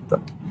 ఏంటో చెప్తా.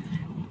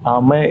 ఆ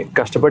అమ్మాయి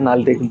కష్టపడి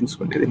 4 టేకులు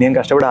తీసుకుంటేది, నేను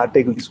కష్టపడి 6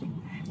 టేకులు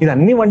తీసుకుంటాను. ఇది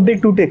అన్ని 1 టేక్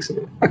 2 టేక్స్.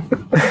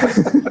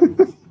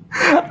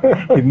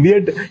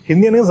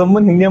 హిందీ అనేది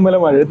జమ్మని హిందీ అమ్మాయిలో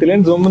మాట్లాడే,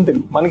 తెలియని జమ్మని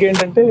తెలుగు.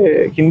 మనకేంటంటే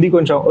హిందీ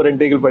కొంచెం 2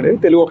 టేకులు పడేది,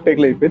 తెలుగు 1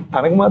 టేకులు అయిపోయింది.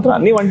 తనకు మాత్రం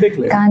అన్ని 1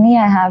 టేకులే. కానీ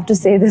I have to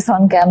say this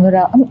on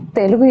camera,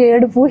 Telugu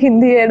ఏడుపు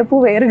హిందీ ఏడుపు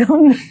వేరుగా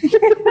ఉంది.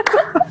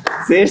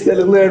 శేష్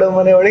తెలుగులో ఏడడం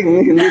అనేవాడికి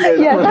హిందీ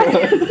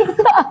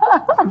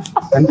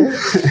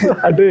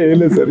అంటే ఏం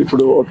లేదు సార్,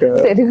 ఇప్పుడు ఒక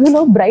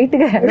తెలుగులో బ్రైట్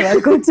గా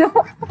ఏడవాలి కొంచెం.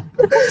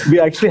 we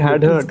actually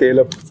had her scale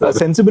up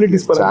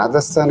sensibilities for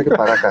రాజస్థాన్కి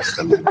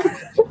పరాకాష్ఠం.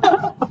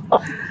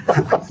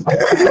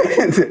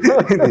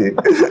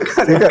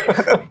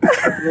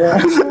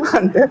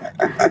 అంటే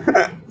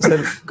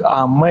సార్ ఆ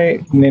అమ్మాయి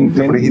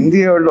నేను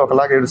హిందీ వాళ్ళు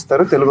ఒకలాగా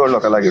ఏడుస్తారు, తెలుగు వాళ్ళు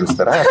ఒకలాగా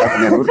ఏడుస్తారా?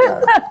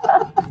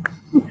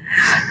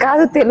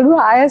 కాదు, తెలుగు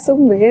ఆయాసం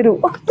వేరు,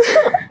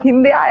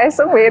 హిందీ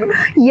ఆయాసం వేరు.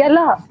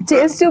 ఎలా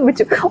చేసి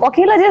చూపించు,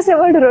 ఒకేలా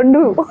చేసేవాడు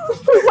రెండు,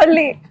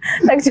 మళ్ళీ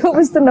నాకు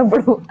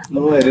చూపిస్తున్నప్పుడు.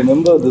 I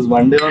remember this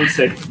one day on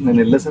set, నేను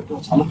వెళ్ళేసరికి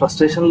చాలా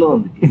ఫ్రస్ట్రేషన్ లో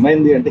ఉంది.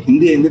 ఏమైంది అంటే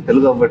హిందీ అయింది,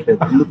 తెలుగు అవ్వట్లేదు.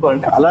 ఎందుకు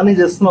అంటే అలానే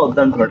చేస్తున్నా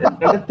వద్దంటున్నాడు.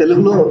 ఎందుకంటే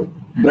తెలుగులో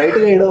బ్రైట్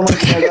గా వేయడం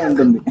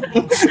అంటుంది,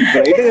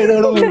 బ్రైట్ గా వేయడం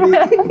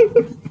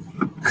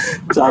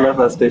చాలా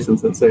ఫ్రస్ట్రేషన్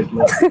సార్ సెట్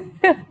లో.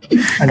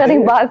 కానీ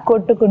బాగా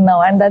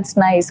కొట్టుకున్నాం, and that's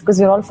nice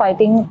because your all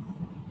fighting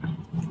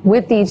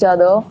with each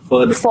other for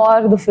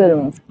the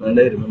film. And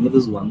I remember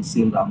this one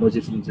scene,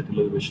 Ramoji Film City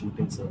lo we were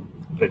shooting, sir.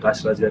 Prakash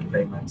Raj gaరి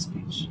climax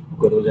speech.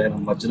 Guru Jayana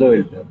majlo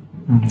veltaru.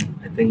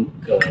 I think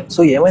so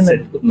ఏమైంది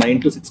 9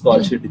 to 6 call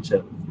sheet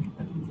ఇచ్చారు.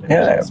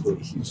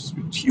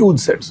 Huge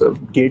set sir.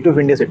 Gate of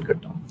India set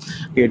కట్టాం,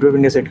 gate of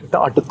India set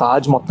కట్టాం, అటు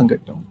తాజ్ మొత్తం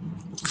కట్టాం,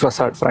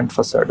 facade front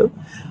facade.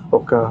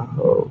 ఒక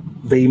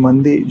 1000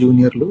 మంది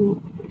జూనియర్లు,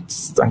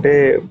 అంటే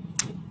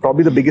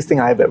probably the biggest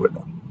thing I have ever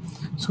done.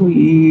 So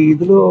ఈ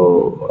ఇదిలో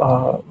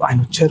ఆయన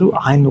వచ్చారు,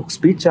 ఆయన ఒక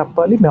స్పీచ్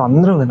చెప్పాలి, మేము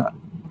అందరం వినాలి.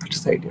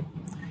 That's the idea.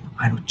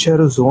 ఆయన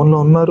వచ్చారు, జోన్లో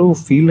ఉన్నారు,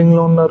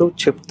 ఫీలింగ్లో ఉన్నారు,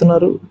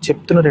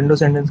 చెప్తున్న రెండో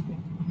సెంటెన్స్కి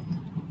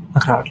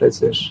నాకు రావట్లేదు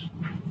సార్,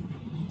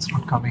 ఇట్స్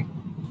నాట్ కమింగ్.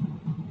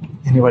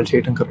 నేను ఇవాళ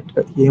చేయటం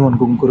కరెక్ట్గా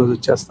ఏమనుకో, ఇంకో రోజు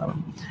వచ్చేస్తాను.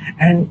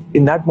 And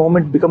in that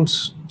moment becomes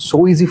so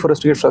easy for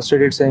us to get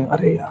frustrated saying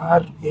అరే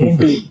యార్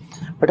ఏంటి.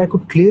 But I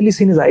could clearly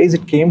seen his eyes,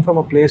 it came from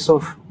a place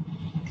of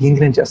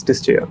దీనికి నేను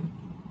జస్టిస్ చేయాలి.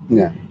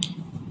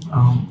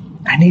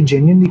 And he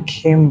genuinely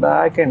came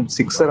back and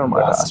sixer on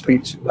my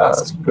speech.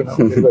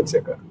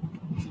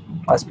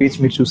 A speech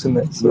మీరు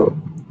చూసిందే. So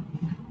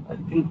I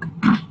think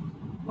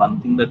one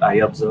thing that I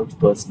observed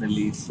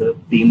personally is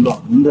team lo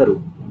andaru,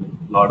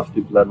 lot of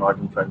people are not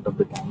in front of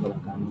the camera,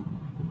 and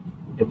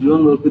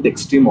everyone worked with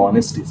extreme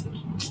honesty, sir.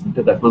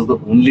 Ante that was the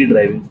only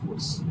driving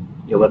force.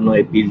 ఎవర్నో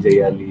appeal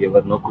చేయాలి,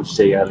 ఎవరినో push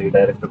చేయాలి,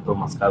 డైరెక్టర్తో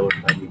మస్కా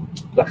కొట్టాలి,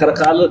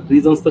 రకరకాల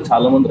reasons తో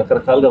చాలా మంది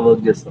రకరకాలుగా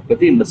work చేస్తారు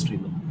ప్రతి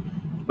ఇండస్ట్రీలో.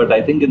 But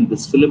I think in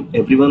this film,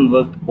 everyone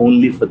worked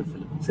only for the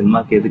film. Cinema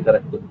ke edi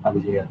correct adi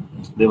cheyali.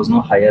 There was no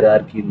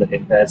hierarchy in the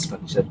entire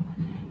structure.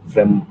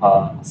 From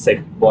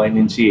set boy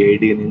nunchi,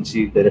 AD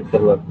nunchi,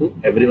 director work,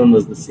 everyone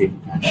was the same.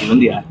 And even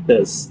the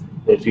actors,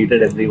 they treated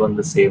everyone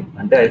the same.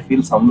 And I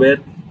feel somewhere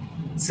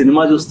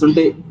cinema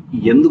చూస్తుంటే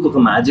ఎందుకు ఒక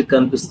magic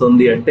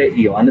కనిపిస్తుంది అంటే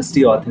ఈ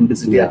honesty,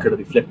 authenticity అక్కడ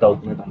reflect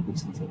అవుతున్నట్టు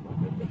అనిపించింది sir.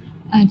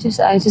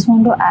 I just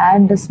want to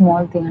add a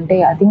small thing. Ante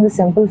I think the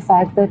simple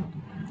fact that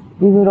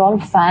we were all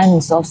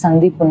fans of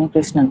Sandeep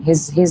Unnikrishnan,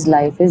 his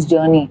life, his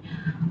journey.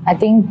 I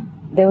think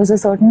there was a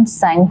certain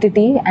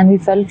sanctity, and we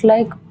felt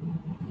like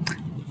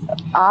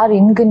our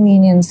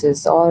inconveniences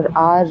or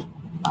our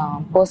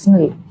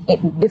personal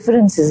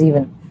differences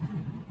even,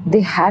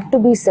 they had to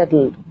be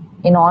settled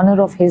in honor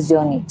of his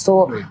journey. So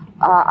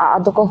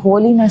adoka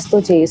holiness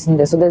to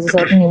chesinde. So there's a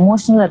certain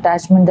emotional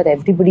attachment that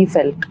everybody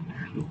felt.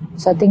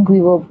 So I think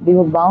we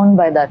were bound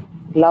by that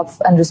love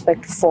and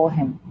respect for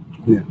him.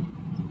 Yeah.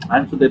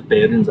 And for their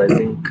parents, I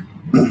think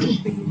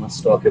we must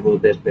talk about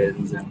their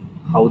parents and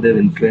how they've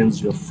influenced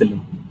your film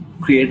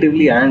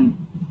creatively and,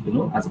 you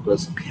know, as a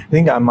person. I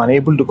think I'm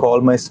unable to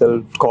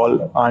call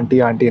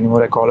auntie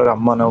anymore. I call her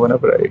amma now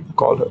whenever I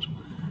call her.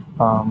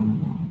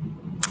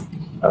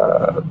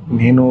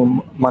 నేను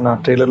మన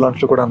trailer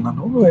లాంచ్లో కూడా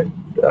అన్నాను,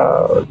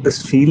 this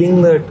feeling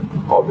that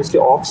obviously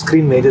off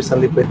screen major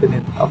Sandeep అయితే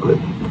నేను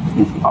అవ్వలేదు.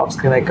 Off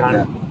screen I can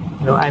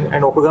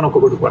and ఒకగానొక్క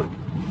కొడుకు వాడు,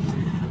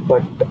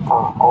 but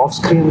off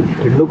screen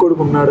రెండో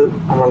కొడుకు ఉన్నాడు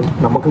అని వాళ్ళకి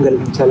నమ్మకం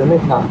కలిగించాలని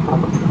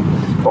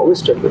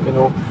ఆల్వేస్ ట్రై.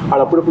 నేను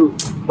అప్పుడప్పుడు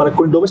మనకు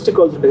కొన్ని డొమెస్టిక్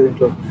కాల్స్ ఉంటాయి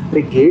దీంట్లో,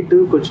 రే గేట్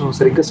కొంచెం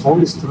సరిగ్గా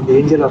సౌండ్ ఇస్తుంది,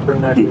 ఏం చేయాలి అర్థం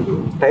కావట్లేదు,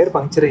 టైర్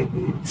పంక్చర్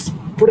అయింది,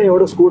 ఇప్పుడే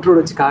ఎవడో స్కూటర్ రోడ్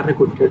వచ్చి కార్ని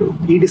కొట్టాడు.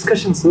 ఈ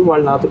డిస్కషన్స్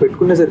వాళ్ళు నాతో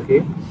పెట్టుకునేసరికి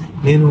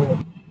నేను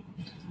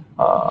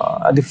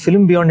అది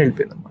ఫిల్మ్ బియాండ్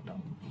వెళ్ళిపోయింది అనమాట.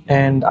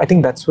 And I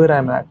think that's where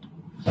I'm at.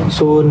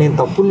 So నేను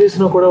తప్పులు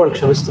చేసినా కూడా వాళ్ళు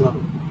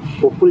క్షమిస్తున్నాను,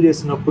 ఒప్పులు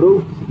చేసినప్పుడు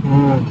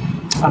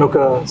అని ఒక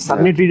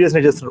సన్ని ట్రీట్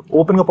చేసినట్టు చేస్తున్నాడు,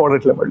 ఓపెన్గా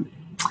పౌడట్లే మళ్ళీ.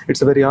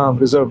 It's very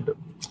reserved.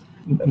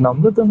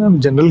 Namrata ma'am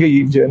జనరల్గా ఈ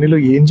జర్నీలో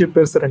ఏం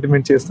చెప్పారు సార్ అంటే,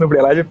 మేము చేస్తున్నప్పుడు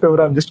ఎలా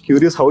చెప్పేవారు? I'm just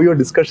curious how your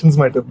discussions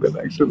might have been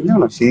actually.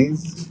 No,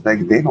 she's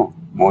like, they know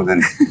more than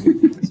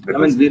I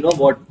mean, we know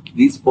what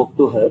we spoke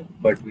to her,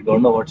 but we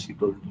don't know what she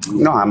told you.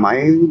 No, my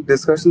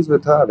discussions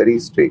with her are very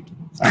straight.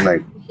 I'm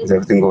like, is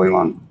everything going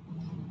on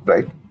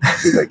right?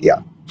 She's like, yeah.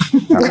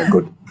 I'm like,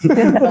 good.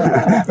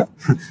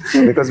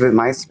 Because with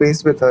my space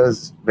with her is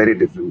very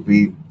different. We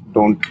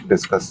don't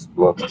discuss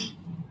work.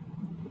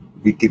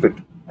 We keep it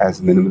as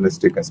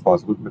minimalistic as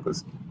possible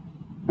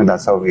and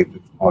that's how we've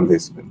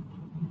always been.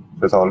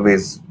 So it's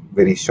always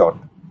very short.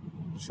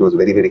 She was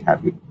very, very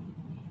happy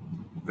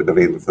with the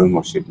way the film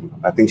was shaping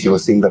up. I think she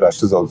was seeing the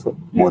rushes also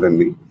more than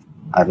me.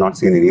 I have not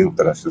seen any of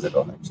the rushes at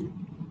all actually.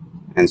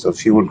 And so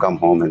she would come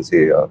home and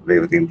say,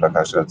 Revati and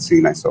Prakash, that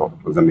scene I saw,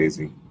 it was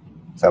amazing.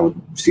 So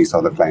she saw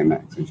the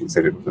climax and she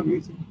said it was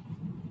amazing.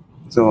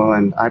 So,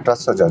 and I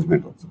trust her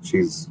judgment also.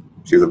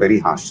 She's a very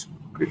harsh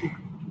critic.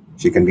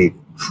 She can be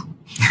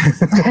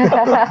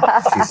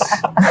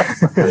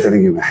I'm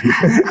telling you, man.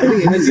 I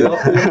think even your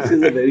film,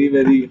 she's a very,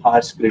 very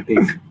harsh critic.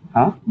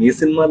 Huh? Me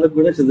cinema lo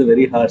kuda she's a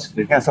very harsh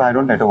critic. Yeah, so I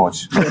don't let her watch.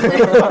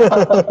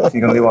 She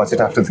can only watch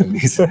it after the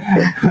release.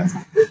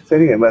 So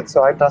anyway, but so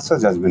I trust her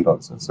judgment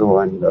also. So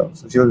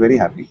so she was very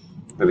happy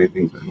the way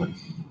things were going.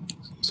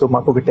 So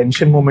మాకు ఒక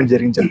tension moment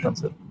జరిగింది చెప్తాను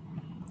sir.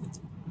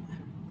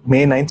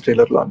 May 9th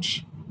trailer launch,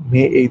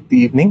 May 8th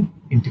evening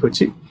ఇంటికి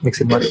వచ్చి మీకు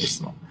cinema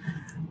చూపిస్తున్నాం.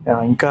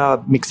 ఇంకా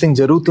mixing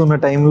జరుగుతున్న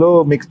టైంలో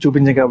మీకు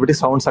చూపించాం కాబట్టి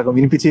సౌండ్ సగం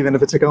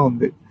వినిపించక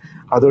ఉంది,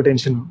 అదో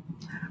టెన్షన్.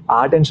 ఆ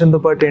టెన్షన్తో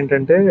పాటు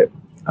ఏంటంటే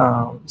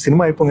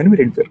సినిమా అయిపోగానే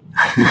మీరు వెళ్ళిపోయారు.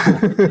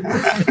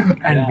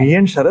 And me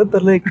and Sarath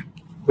are like,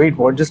 wait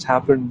what just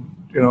happened,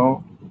 you know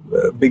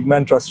big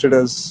man trusted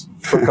us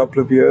for a couple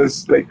of years,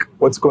 like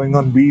what's going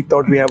on? We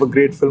thought we have a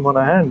great film on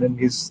our hand and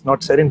he's not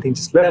said anything,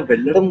 just left.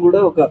 వెళ్ళడం కూడా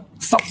ఒక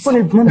సప్పని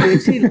ఇబ్బంది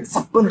చేసి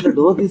సప్పని ఇట్లా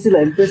door తీసి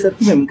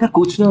వెళ్ళిపోయేసరికి మేము ఇంకా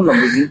కూర్చునే ఉన్నాం.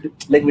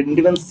 Like we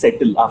didn't even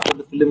settle after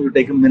the film. You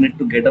take a minute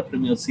to get up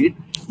from your seat.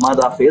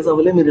 మాది ఆ ఫేజ్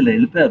అవ్వలే, మీరు ఇలా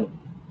వెళ్ళిపోయారు.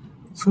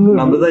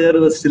 Namrata garu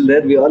was still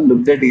there. We all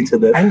looked at each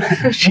other. And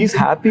she's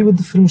happy with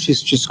the film.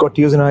 She's got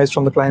tears in her eyes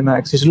from the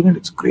climax. She's looking at,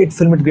 it's a great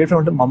film, it's a great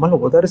film. Mammalni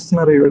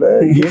odaristunnaru ivida.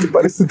 Enti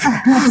paristhiti?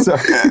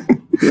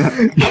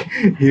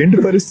 Enti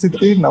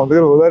paristhiti? Namrata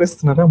garu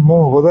odaristunnaru. Ammo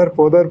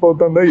odarpu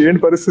avutunda.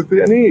 Enti paristhiti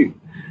ani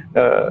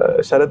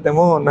Sharath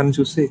emo nannu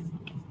chusi,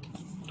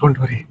 don't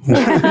worry,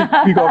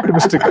 be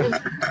optimistic.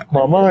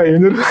 Mama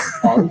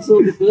also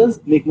because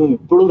like మేము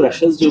ఎప్పుడు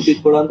rashes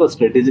చూపించుకోవడానికి ఒక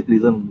strategic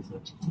reason ఉంది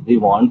sir. We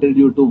wanted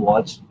you to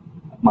watch.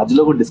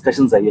 మధ్యలో కూడా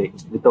discussions అయ్యాయి,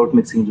 without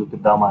mixing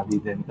చూపిద్దాం అది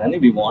ఇది అని, కానీ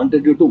we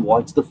wanted you to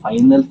watch the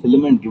final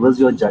film and give us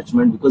your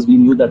judgement because we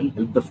knew that will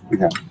help the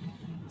film.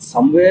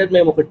 Somewhere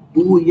మేము ఒక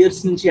 2 years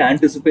నుంచి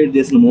యాంటిసిపేట్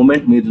చేసిన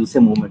మూమెంట్ మీరు చూసే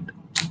మూమెంట్,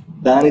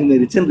 దానికి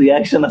మీరు ఇచ్చిన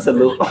రియాక్షన్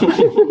అసలు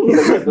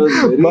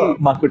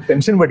మాకు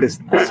టెన్షన్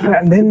పట్టేసింది.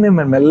 అండ్ దెన్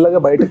మేము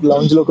మెల్లగా బయటకు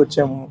లాంజ్ లోకి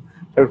వచ్చాము,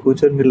 అక్కడ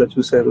కూర్చొని మీరు ఇలా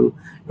చూసారు,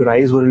 your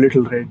eyes were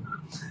little red.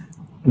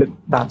 అంటే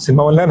నా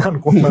సినిమా వల్ల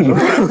అనుకుంటున్నాను,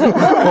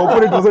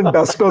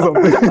 డస్ట్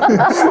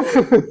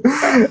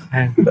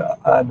అండ్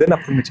దెన్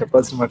అప్పుడు మీరు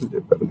చెప్పాల్సిన మాటలు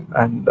చెప్పారు.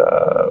 And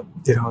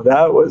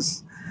that was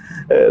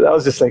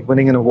just like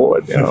winning an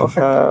award, you know.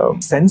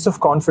 Sense of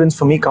confidence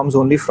for me comes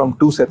only from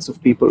 2 sets of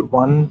people.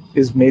 One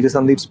is Major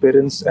Sandeep's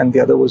parents and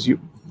the other was you.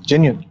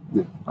 Genuine.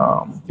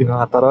 You know,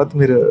 ఆ తర్వాత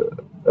మీరు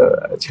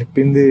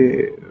చెప్పింది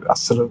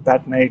అసలు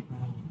that night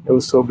it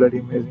was so bloody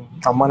amazing.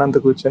 అమ్మానంత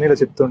కూర్చొని ఇలా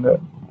చెప్తుండే,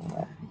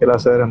 ఇలా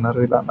sir అన్నారు,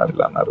 ఇలా అన్నారు,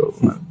 ఇలా అన్నారు.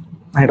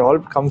 It all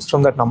comes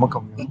from that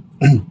నమ్మకం.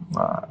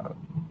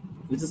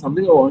 Which is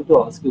something I want to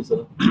ask you,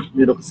 sir.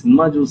 మీరు ఒక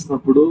సినిమా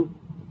చూసినప్పుడు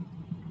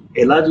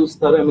ఎలా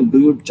చూస్తారు? I mean, do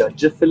you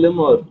judge a film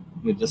or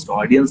you just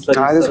audience like?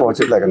 I just watch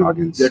it like an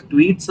audience. Your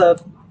tweets are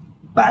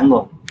bang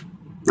on.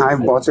 I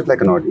watch it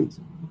like an audience.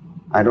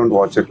 I don't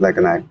watch it like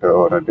an actor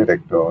or a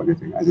director or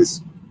anything.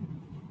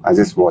 I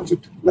just watch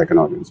it like an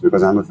audience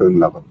because I'm a film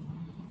lover.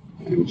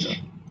 And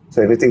so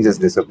everything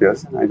just disappears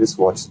and I just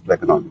watch it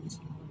like an audience.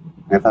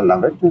 And if I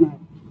love it, then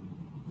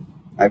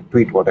I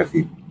tweet what I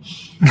feel.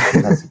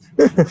 That's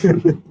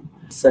it.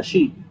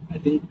 Sashi, I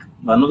think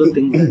one of the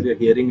things that we are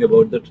hearing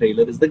about the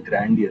trailer is the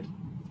grandeur.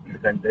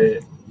 Endukante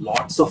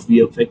lots of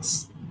VFX.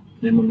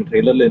 నేను మన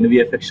ట్రైలర్లో ఎన్ని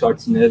VFX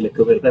shorts ఉన్నాయో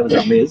లెక్క పెడితే I was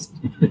amazed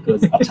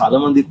because చాలా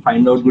మంది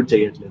find out కూడా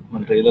చేయట్లేదు.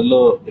 మన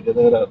ట్రైలర్లో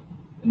దగ్గర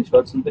ఎన్ని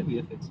షార్ట్స్ ఉంటాయి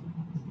VFX?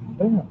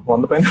 అంటే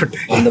 100 పైన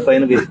ఉంటాయి. On the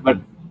pine, but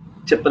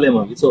చెప్పలేము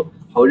అవి. So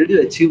how did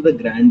you achieve the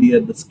grandeur,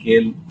 the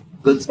scale?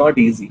 Because it's not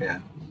easy.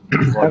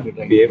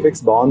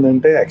 VFX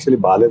బాగుందంటే యాక్చువల్లీ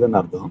బాగాలేదని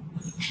అర్థం.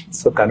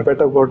 సో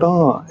కనిపెట్టకపోవటం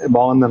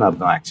బాగుందని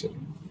అర్థం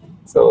actually.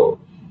 So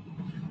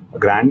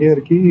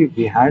గ్రాండియర్కి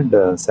we had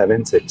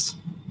 7 sets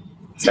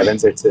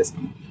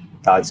వేసాం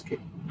తాజ్కి.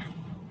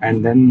 And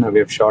then we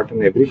have shot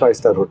in every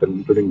 5-star hotel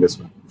including this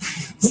one.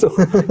 So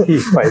ఈ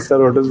 5-star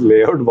hotels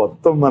layout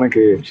మొత్తం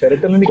మనకి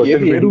Sheraton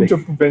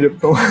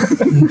చెప్తాం.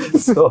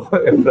 సో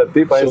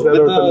ప్రతి 5-star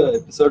హోటల్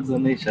ఎపిసోడ్స్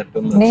ఉన్నాయి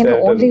షర్టన్. నేను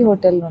ఓన్లీ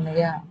హోటల్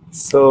ఉన్నాయా.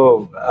 సో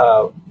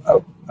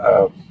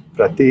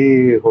ప్రతి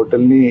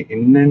హోటల్ని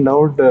ఇన్ అండ్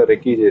అవుట్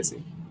రెకీ చేసి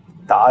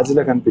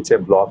తాజ్లో కనిపించే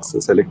బ్లాక్స్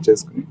సెలెక్ట్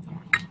చేసుకుని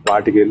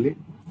వాటికి వెళ్ళి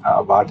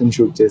వాటిని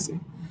షూట్ చేసి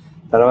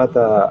తర్వాత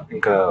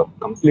ఇంకా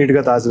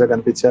కంప్లీట్గా తాజ్లో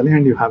కనిపించాలి.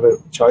 And you have a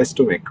choice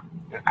to make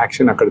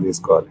action అక్కడ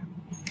తీసుకోవాలి.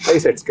 5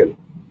 sets వెళ్ళి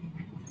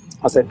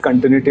ఆ సెట్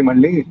కంటిన్యూటీ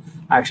మళ్ళీ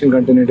యాక్షన్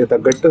కంటిన్యూటీ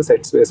తగ్గట్టు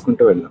సెట్స్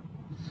వేసుకుంటూ వెళ్ళాం.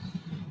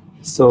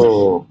 So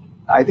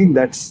I think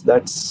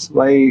that's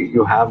why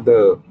you have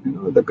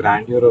the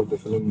grandeur of the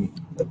film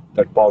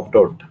that popped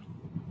out.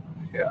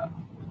 Yeah.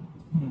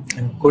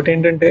 ఇంకోటి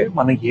ఏంటంటే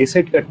మనం ఏ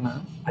సెట్ కట్టినా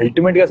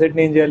అల్టిమేట్ గా సెట్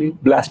ఏం చేయాలి,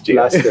 బ్లాస్ట్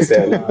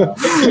చేసేయాలి.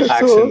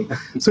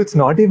 So it's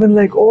not even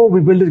like, oh, we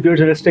build this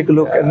great, let's take a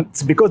look. And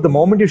it's because the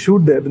moment you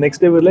shoot there, the next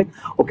day we're like,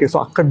 okay, so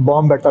అక్కడ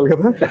bomb పెట్టాలి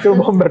కదా, అక్కడ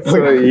bomb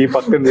పెట్టాలి, ఈ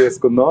పక్కన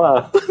చేసుకుందాం,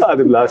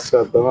 అది blast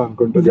చేద్దాం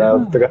అనుకుంటూ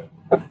జాగ్రత్తగా.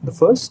 The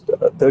first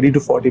 30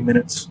 to 40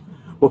 minutes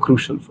were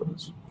crucial for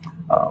us.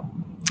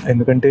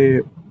 ఎందుకంటే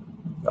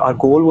our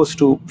goal was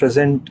to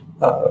present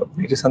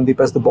Major Sandeep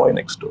as the boy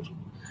next door.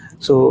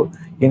 So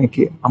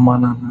ఈయనకి అమ్మా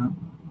నాన్న,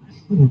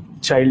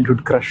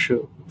 చైల్డ్హుడ్ క్రష్,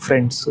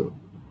 ఫ్రెండ్స్,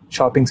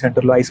 షాపింగ్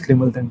సెంటర్లో ఐస్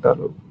క్రీములు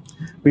తింటారు.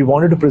 We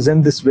wanted to present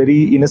this very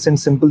innocent,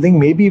 simple thing,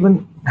 maybe even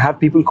have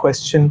people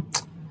question,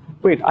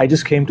 wait, I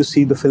just came to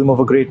see the film of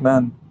a great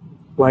man.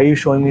 Why are you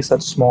showing me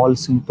such small,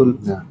 simple,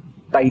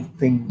 tight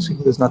things?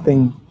 There's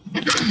nothing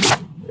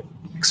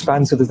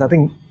expansive, there's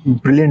nothing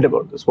brilliant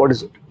about this. What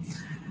is it?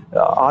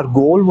 Our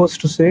goal was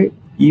to say,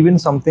 even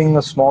something,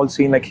 a small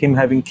scene like him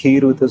having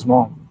kheer with his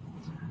mom,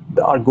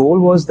 our goal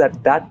was that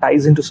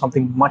ties into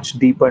something much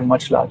deeper and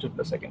much larger in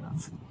the second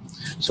half.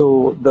 So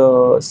the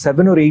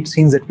 7 or 8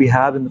 scenes that we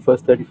have in the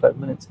first 35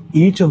 minutes,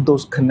 each of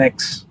those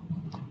connects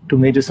to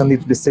Major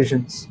Sandeep's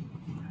decisions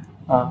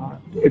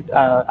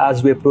as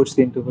we approach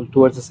the interval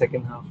towards the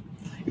second half.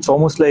 It's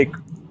almost like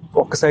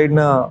oka side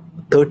na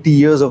 30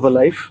 years of a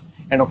life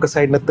and oka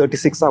side na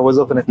 36 hours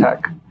of an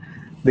attack.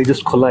 They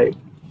just collide.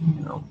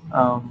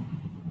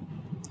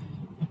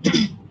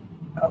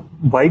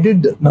 Why did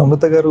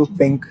Namrata garu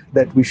think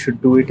that we should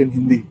do it in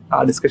Hindi?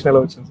 Our discussion ela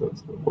vachindi.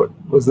 What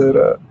was there?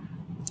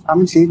 I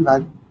mean,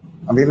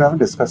 we never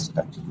discussed it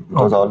actually. It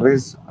was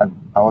always,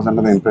 I was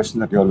under the impression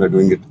that you all were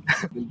doing it.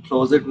 We'll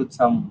close it with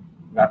some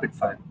rapid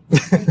fire.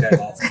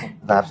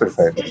 Rapid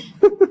fire.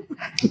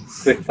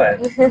 Quick fire.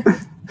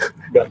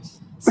 Guys.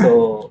 So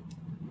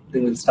I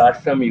think we'll start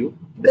from you.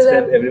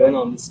 Describe everyone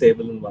on this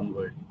table in one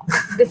word.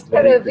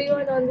 Describe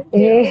everyone on the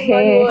table in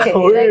one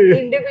word.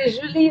 Like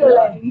individually or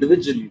like...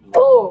 Individually.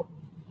 Oh.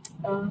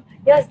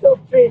 You're so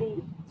pretty.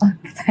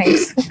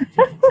 Thanks.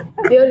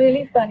 You're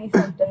really funny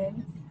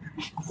sometimes.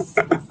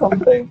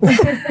 Sometimes.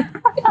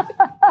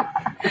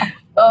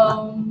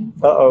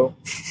 Uh-oh.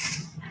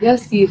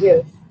 You're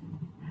serious.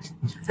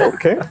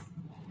 Okay.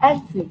 And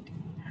sweet.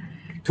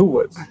 2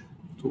 words.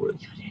 You're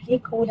really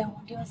cool. I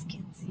want your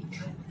skin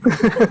secret.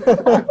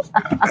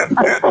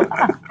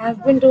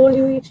 I've been told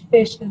you eat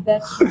fish. Is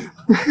that true?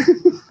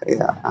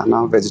 Yeah, I'm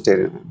now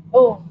vegetarian.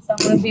 Oh,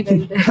 someone be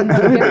vegetarian.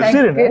 Okay,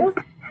 thank you.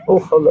 Oh,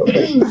 how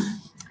lovely.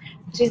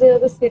 She said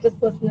you're the sweetest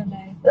person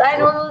alive. I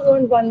know those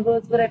weren't 1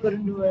 words, but I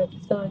couldn't do it.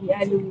 Sorry,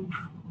 I lose.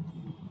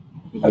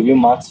 Have you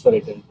marks for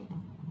it?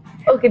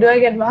 Okay, do I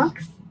get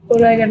marks? Or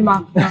do I get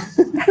marks now?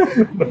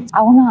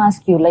 I want to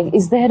ask you, like,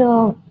 is there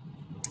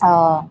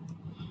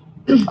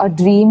a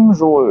dream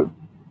role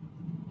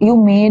you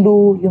may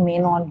do, you may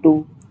not do?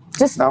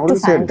 Just I to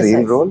wouldn't say a dream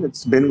fantasize. role.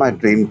 It's been my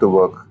dream to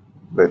work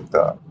with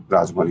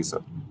Rajmouli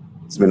sir.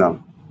 It's been a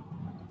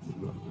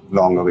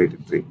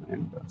long-awaited dream,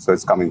 and so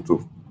it's coming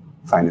true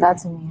finally.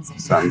 That's amazing.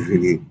 So I'm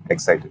really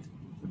excited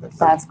with that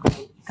film. That's good.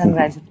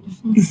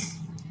 Congratulations.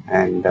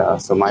 And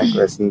so my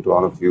question to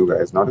all of you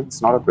guys,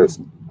 it's not a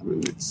question. I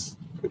mean,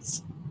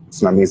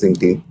 it's an amazing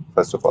team.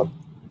 First of all,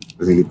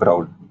 really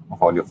proud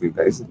of all of you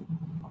guys.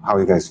 How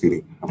are you guys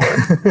feeling about it?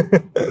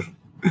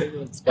 I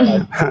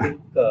think,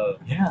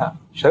 Yeah.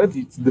 Sharad,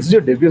 this is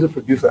your debut as a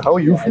producer. How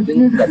are you I feeling?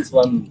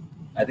 think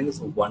I think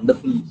it's a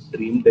wonderful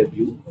dream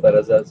debut for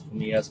us for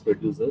me as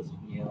producers,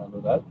 me and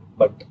Anurag.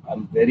 But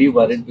I'm very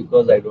worried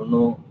because I don't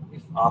know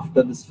if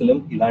after this film,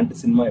 ilanti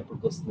cinema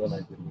eppudu vasthundo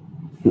naku teliyadu.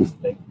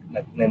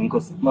 Like నేను ఇంకో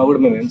cinema కూడా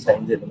మేము ఏం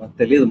sign చేయలేదు, మాకు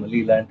తెలియదు మళ్ళీ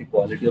ఇలాంటి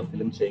క్వాలిటీ ఆఫ్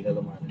ఫిల్మ్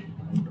చేయగలమా అని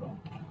అంటాం.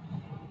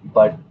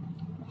 But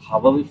how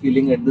are we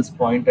feeling at this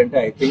point అంటే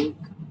ఐ థింక్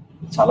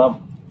చాలా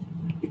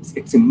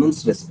it's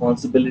immense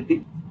responsibility.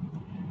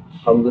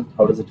 How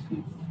does it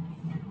feel?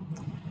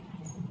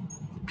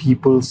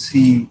 People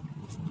see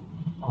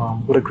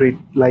what a great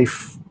life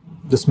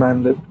this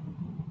man lived.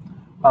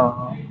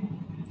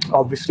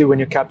 Obviously, when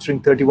you're capturing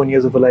 31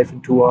 years of a life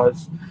in 2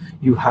 hours,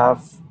 you have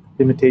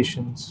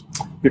limitations.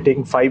 You're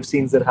taking 5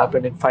 scenes that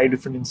happened in 5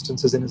 different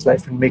instances in his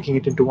life and making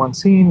it into one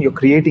scene. You're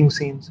creating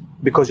scenes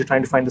because you're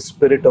trying to find the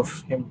spirit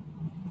of him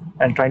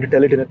and trying to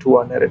tell it in a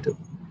 2-hour narrative.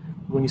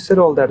 When you set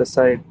all that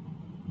aside,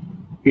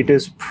 it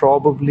is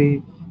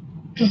probably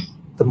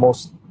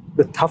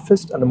the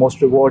toughest and the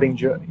most rewarding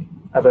journey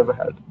I've ever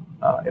had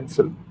in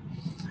film.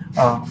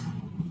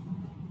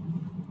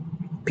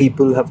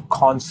 People have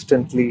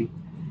constantly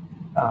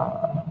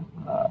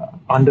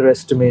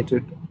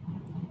underestimated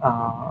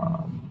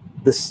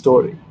this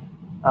story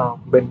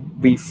when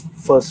we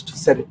first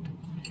said it,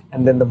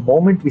 and then the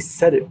moment we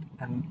said it,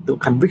 and the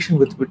conviction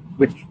with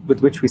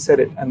which we said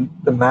it, and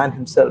the man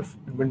himself,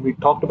 and when we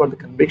talked about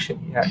the conviction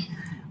he had,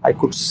 I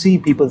could see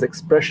people's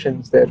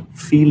expressions, their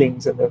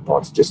feelings and their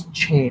thoughts just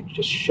change,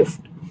 just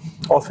shift.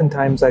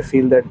 Oftentimes I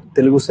feel that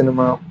Telugu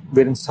cinema,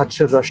 we're in such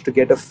a rush to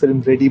get a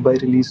film ready by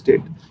release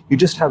date. You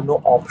just have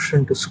no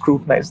option to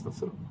scrutinize the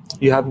film.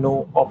 You have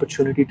no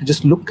opportunity to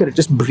just look at it,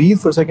 just breathe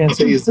for a second and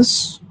say, is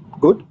this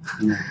good?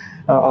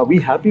 Are we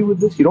happy with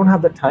this? You don't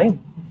have the time.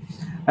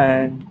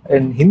 And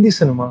in Hindi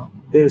cinema,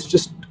 there's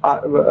just,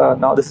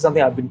 now this is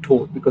something I've been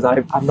told because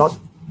I've not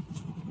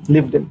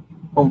lived in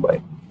Mumbai.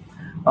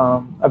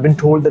 I've been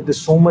told that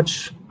there's so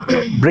much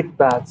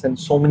brickbats and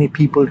so many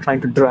people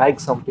trying to drag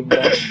something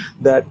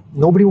that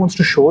nobody wants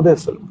to show their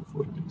film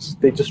before it is.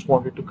 They just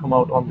want it to come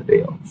out on the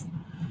day of.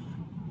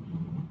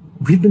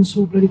 We've been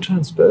so very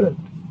transparent.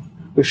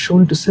 We've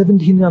shown it to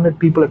 1,700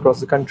 people across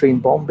the country in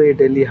Bombay,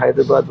 Delhi,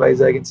 Hyderabad,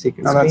 Vizag, and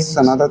secret screenings.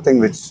 That's another thing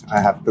which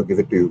I have to give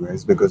it to you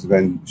guys, because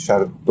when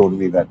Sharad told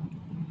me that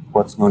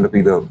what's going to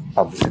be the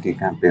publicity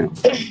campaign,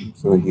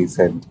 so he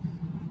said,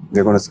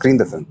 we're going to screen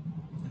the film.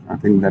 I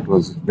think that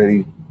was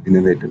very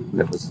innovative.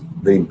 That was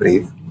very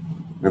brave,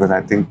 because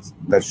I think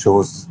that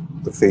shows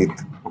the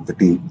faith of the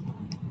team.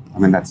 I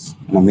mean, that's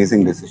an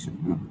amazing decision,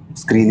 you know,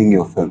 screening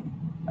your film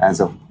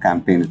as a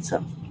campaign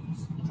itself.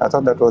 So I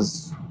thought that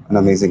was an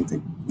amazing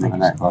thing,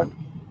 and I thought,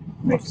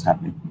 what's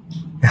happening?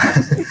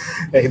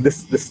 Hey,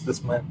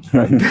 this man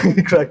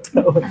cracked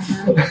that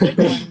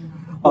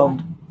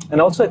one.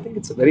 And also, I think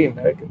it's a very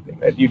American thing,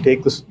 right? You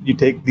take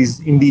these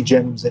indie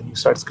gems and you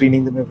start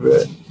screening them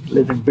everywhere,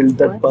 let it build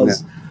that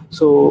buzz. Yeah.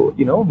 So,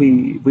 you know,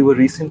 we were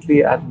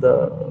recently at the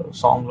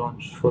song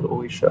launch for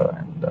Oisha,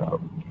 and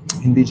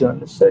Hindi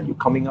journalist said, you're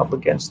coming up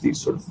against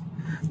these sort of,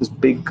 this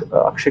big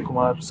Akshay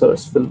Kumar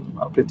sir's film,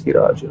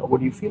 Prithviraj, you know, what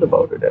do you feel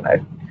about it?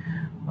 And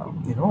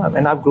you know, I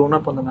mean, I've grown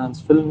up on the man's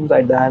films.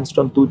 I danced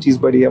on Tu Cheez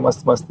Badiya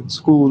Mast Mast in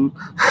school.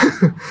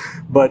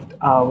 But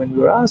when we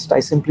were asked, I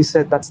simply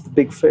said, that's the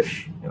big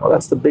fish. You know,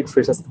 that's the big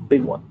fish. That's the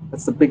big one.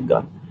 That's the big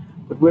gun.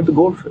 But we're the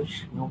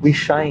goldfish. You know, we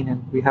shine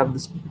and we have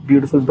this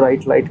beautiful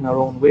bright light in our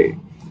own way.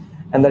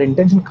 And that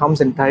intention comes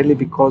entirely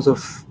because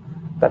of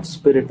that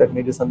spirit that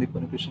Major Sandeep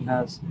Unnikrishnan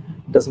has.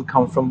 It doesn't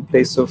come from a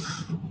place of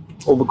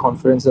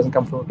overconfidence. It doesn't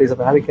come from a place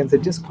of arrogance.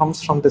 It just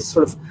comes from this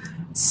sort of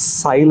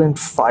silent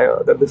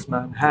fire that this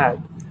man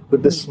had,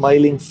 with this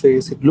smiling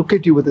face. He'd look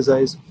at you with his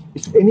eyes.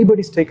 If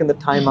anybody's taken the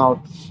time out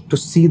to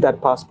see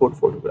that passport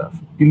photograph,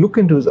 you look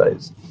into his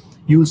eyes,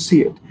 you'll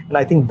see it. And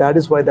I think that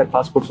is why that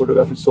passport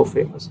photograph is so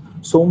famous.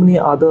 So many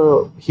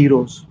other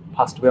heroes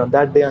passed away on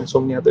that day and so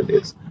many other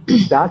days.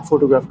 That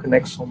photograph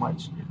connects so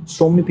much.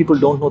 So many people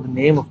don't know the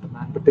name of the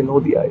man, but they know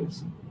the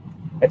eyes.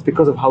 It's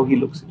because of how he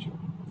looks at you.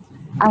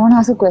 I want to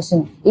ask a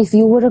question. If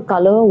you were a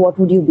color, what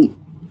would you be?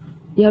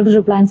 You have to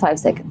reply in 5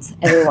 seconds,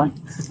 everyone.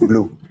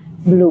 Blue.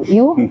 Blue.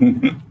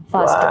 You?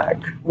 Fast.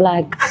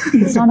 Black.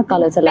 It's not a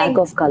color, it's a lack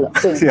of color.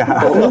 Pink. Yeah.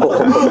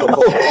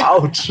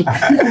 Ouch.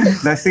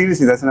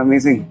 Seriously, that's an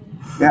amazing,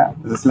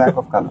 this lack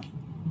of color.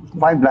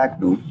 Why black,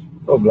 dude?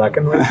 Oh, black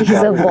and white. He's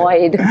a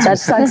void that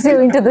sucks you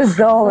into the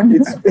zone.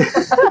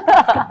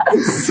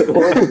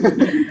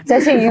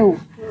 Shashi, you.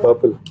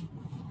 Purple.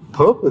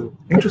 Purple?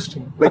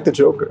 Interesting. Like the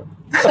Joker.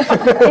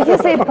 If you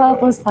say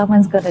purple,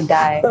 someone's gonna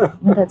die.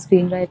 That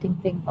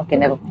screenwriting thing. Okay,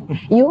 never mind.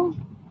 You?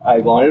 I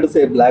wanted to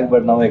say black,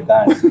 but now I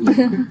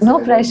can't. No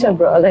pressure,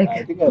 bro. Like,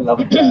 I think I love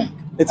black.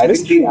 I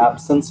think the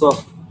absence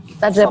of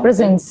that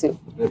represents you.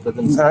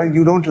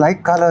 You don't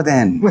like color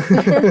then.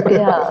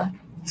 Yeah.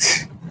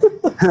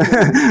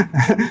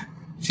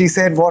 She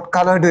said, what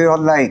color do you all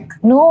like?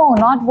 No,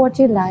 not what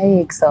you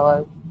like,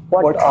 sir.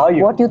 What are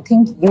you? What you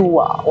think you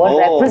are. What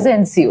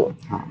represents you.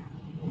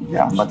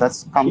 Yeah, but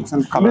that comes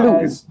in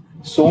color.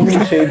 So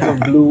many shades of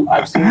blue.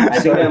 I've seen. I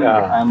think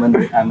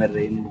I'm a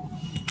rainbow.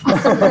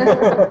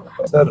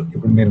 Sir,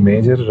 ఇప్పుడు మీరు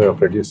major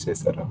produce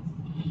చేశారు.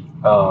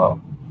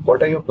 What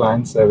are your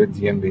plans with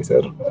GMB,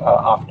 sir,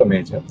 after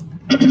major?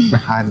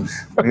 I'm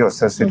very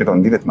associated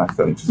only with my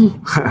films,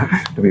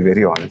 to be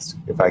very honest.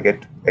 If I get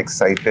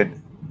excited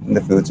in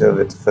the future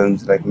with films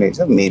like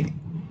Major, maybe.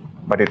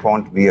 But it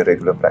won't be a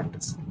regular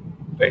practice.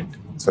 Right.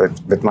 So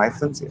with my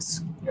films, yes.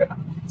 Yeah.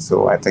 So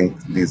I think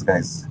these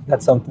guys...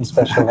 That's something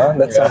special, huh?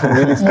 That's something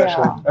really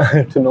special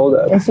to know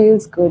that. It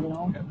feels good,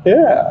 no?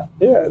 Yeah.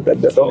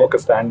 So ఒక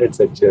standard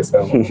set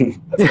చేసాము.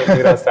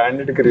 మీరు ఆ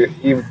standard కి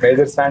ఈ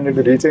major standard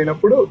reach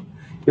అయినప్పుడు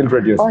He'll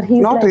produce. Or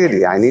he's Not like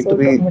really. I need so to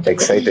be committed.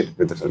 excited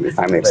with the film. If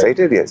I'm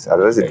excited, yes.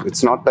 Otherwise,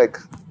 it's not like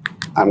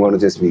I'm going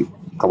to just be,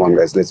 come on,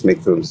 guys, let's make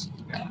films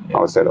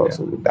outside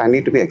also. I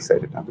need to be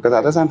excited now because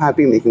otherwise I'm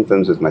happy making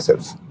films with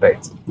myself.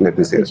 Right. Let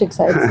me say Which it.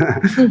 excites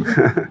me.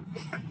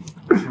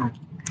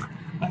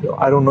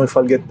 I don't know if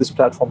I'll get this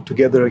platform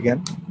together again.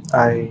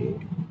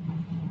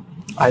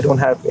 I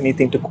don't have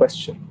anything to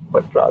question,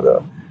 but rather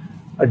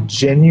a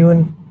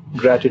genuine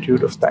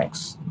gratitude of thanks.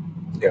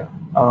 Yeah.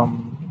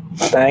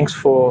 Thanks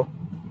for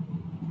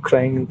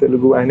crying in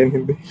Telugu and in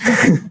Hindi.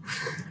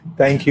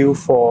 Thank you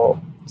for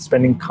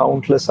spending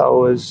countless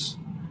hours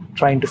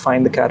trying to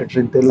find the character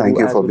in Telugu. Thank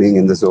you for being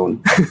in the zone.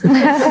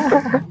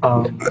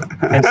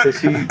 And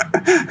Shashi,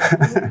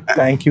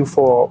 thank you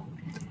for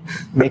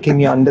making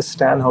me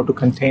understand how to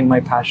contain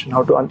my passion,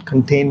 how to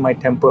contain my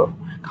temper,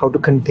 how to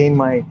contain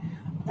my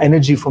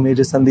energy for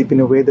Major Sandeep in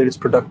a way that is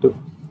productive.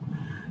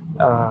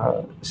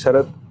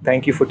 Sharath,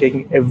 thank you for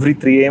taking every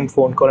 3 a.m.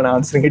 phone call and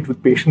answering it with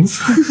patience.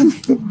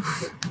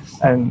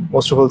 And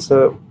most of all,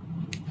 sir,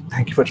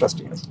 thank you for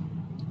trusting us.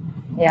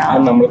 Yeah.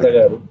 And Namrata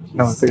Garu.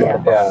 Namrata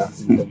Garu.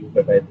 Yeah.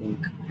 But I think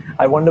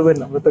I wonder where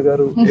Namrata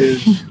Garu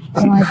is.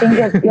 No, I think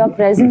that your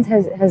presence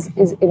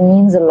it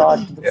means a lot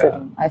to the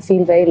film. I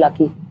feel very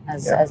lucky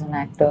as an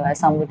actor, as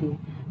somebody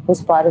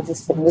who's part of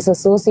this film. This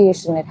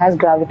association, it has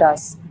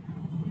gravitas.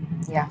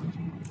 Yeah.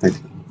 Thank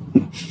you.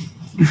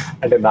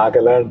 అంటే నాకు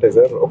ఎలా అంటే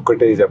sir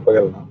ఒక్కటి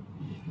చెప్పగలను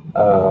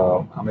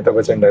Amitabh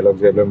Bachchan dialogue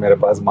జేబులో మేరే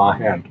pass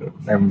Mahe అంటారు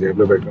మేము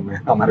జేబులో పెట్టుకుని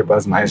హమారే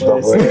pass Mahesh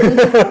Babu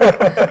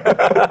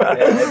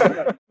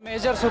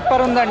major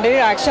super ఉందండి,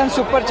 యాక్షన్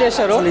సూపర్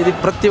చేశారు. ఇది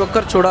ప్రతి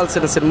ఒక్కరు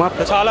చూడాల్సిన సినిమా.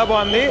 చాలా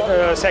బాగుంది.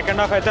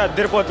 సెకండ్ హాఫ్ అయితే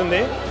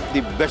అదిరిపోతుంది.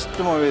 ది బెస్ట్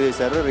మూవీ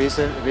తీశారు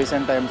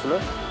రీసెంట్ టైమ్స్ లో.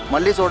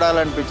 మళ్ళీ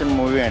చూడాలనిపించిన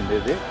మూవీ అండి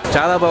ఇది.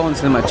 చాలా బాగుంది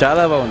సినిమా,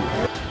 చాలా బాగుంది.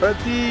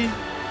 ప్రతి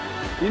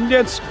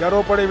ఇండియన్స్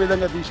గర్వపడే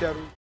విధంగా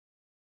తీశారు.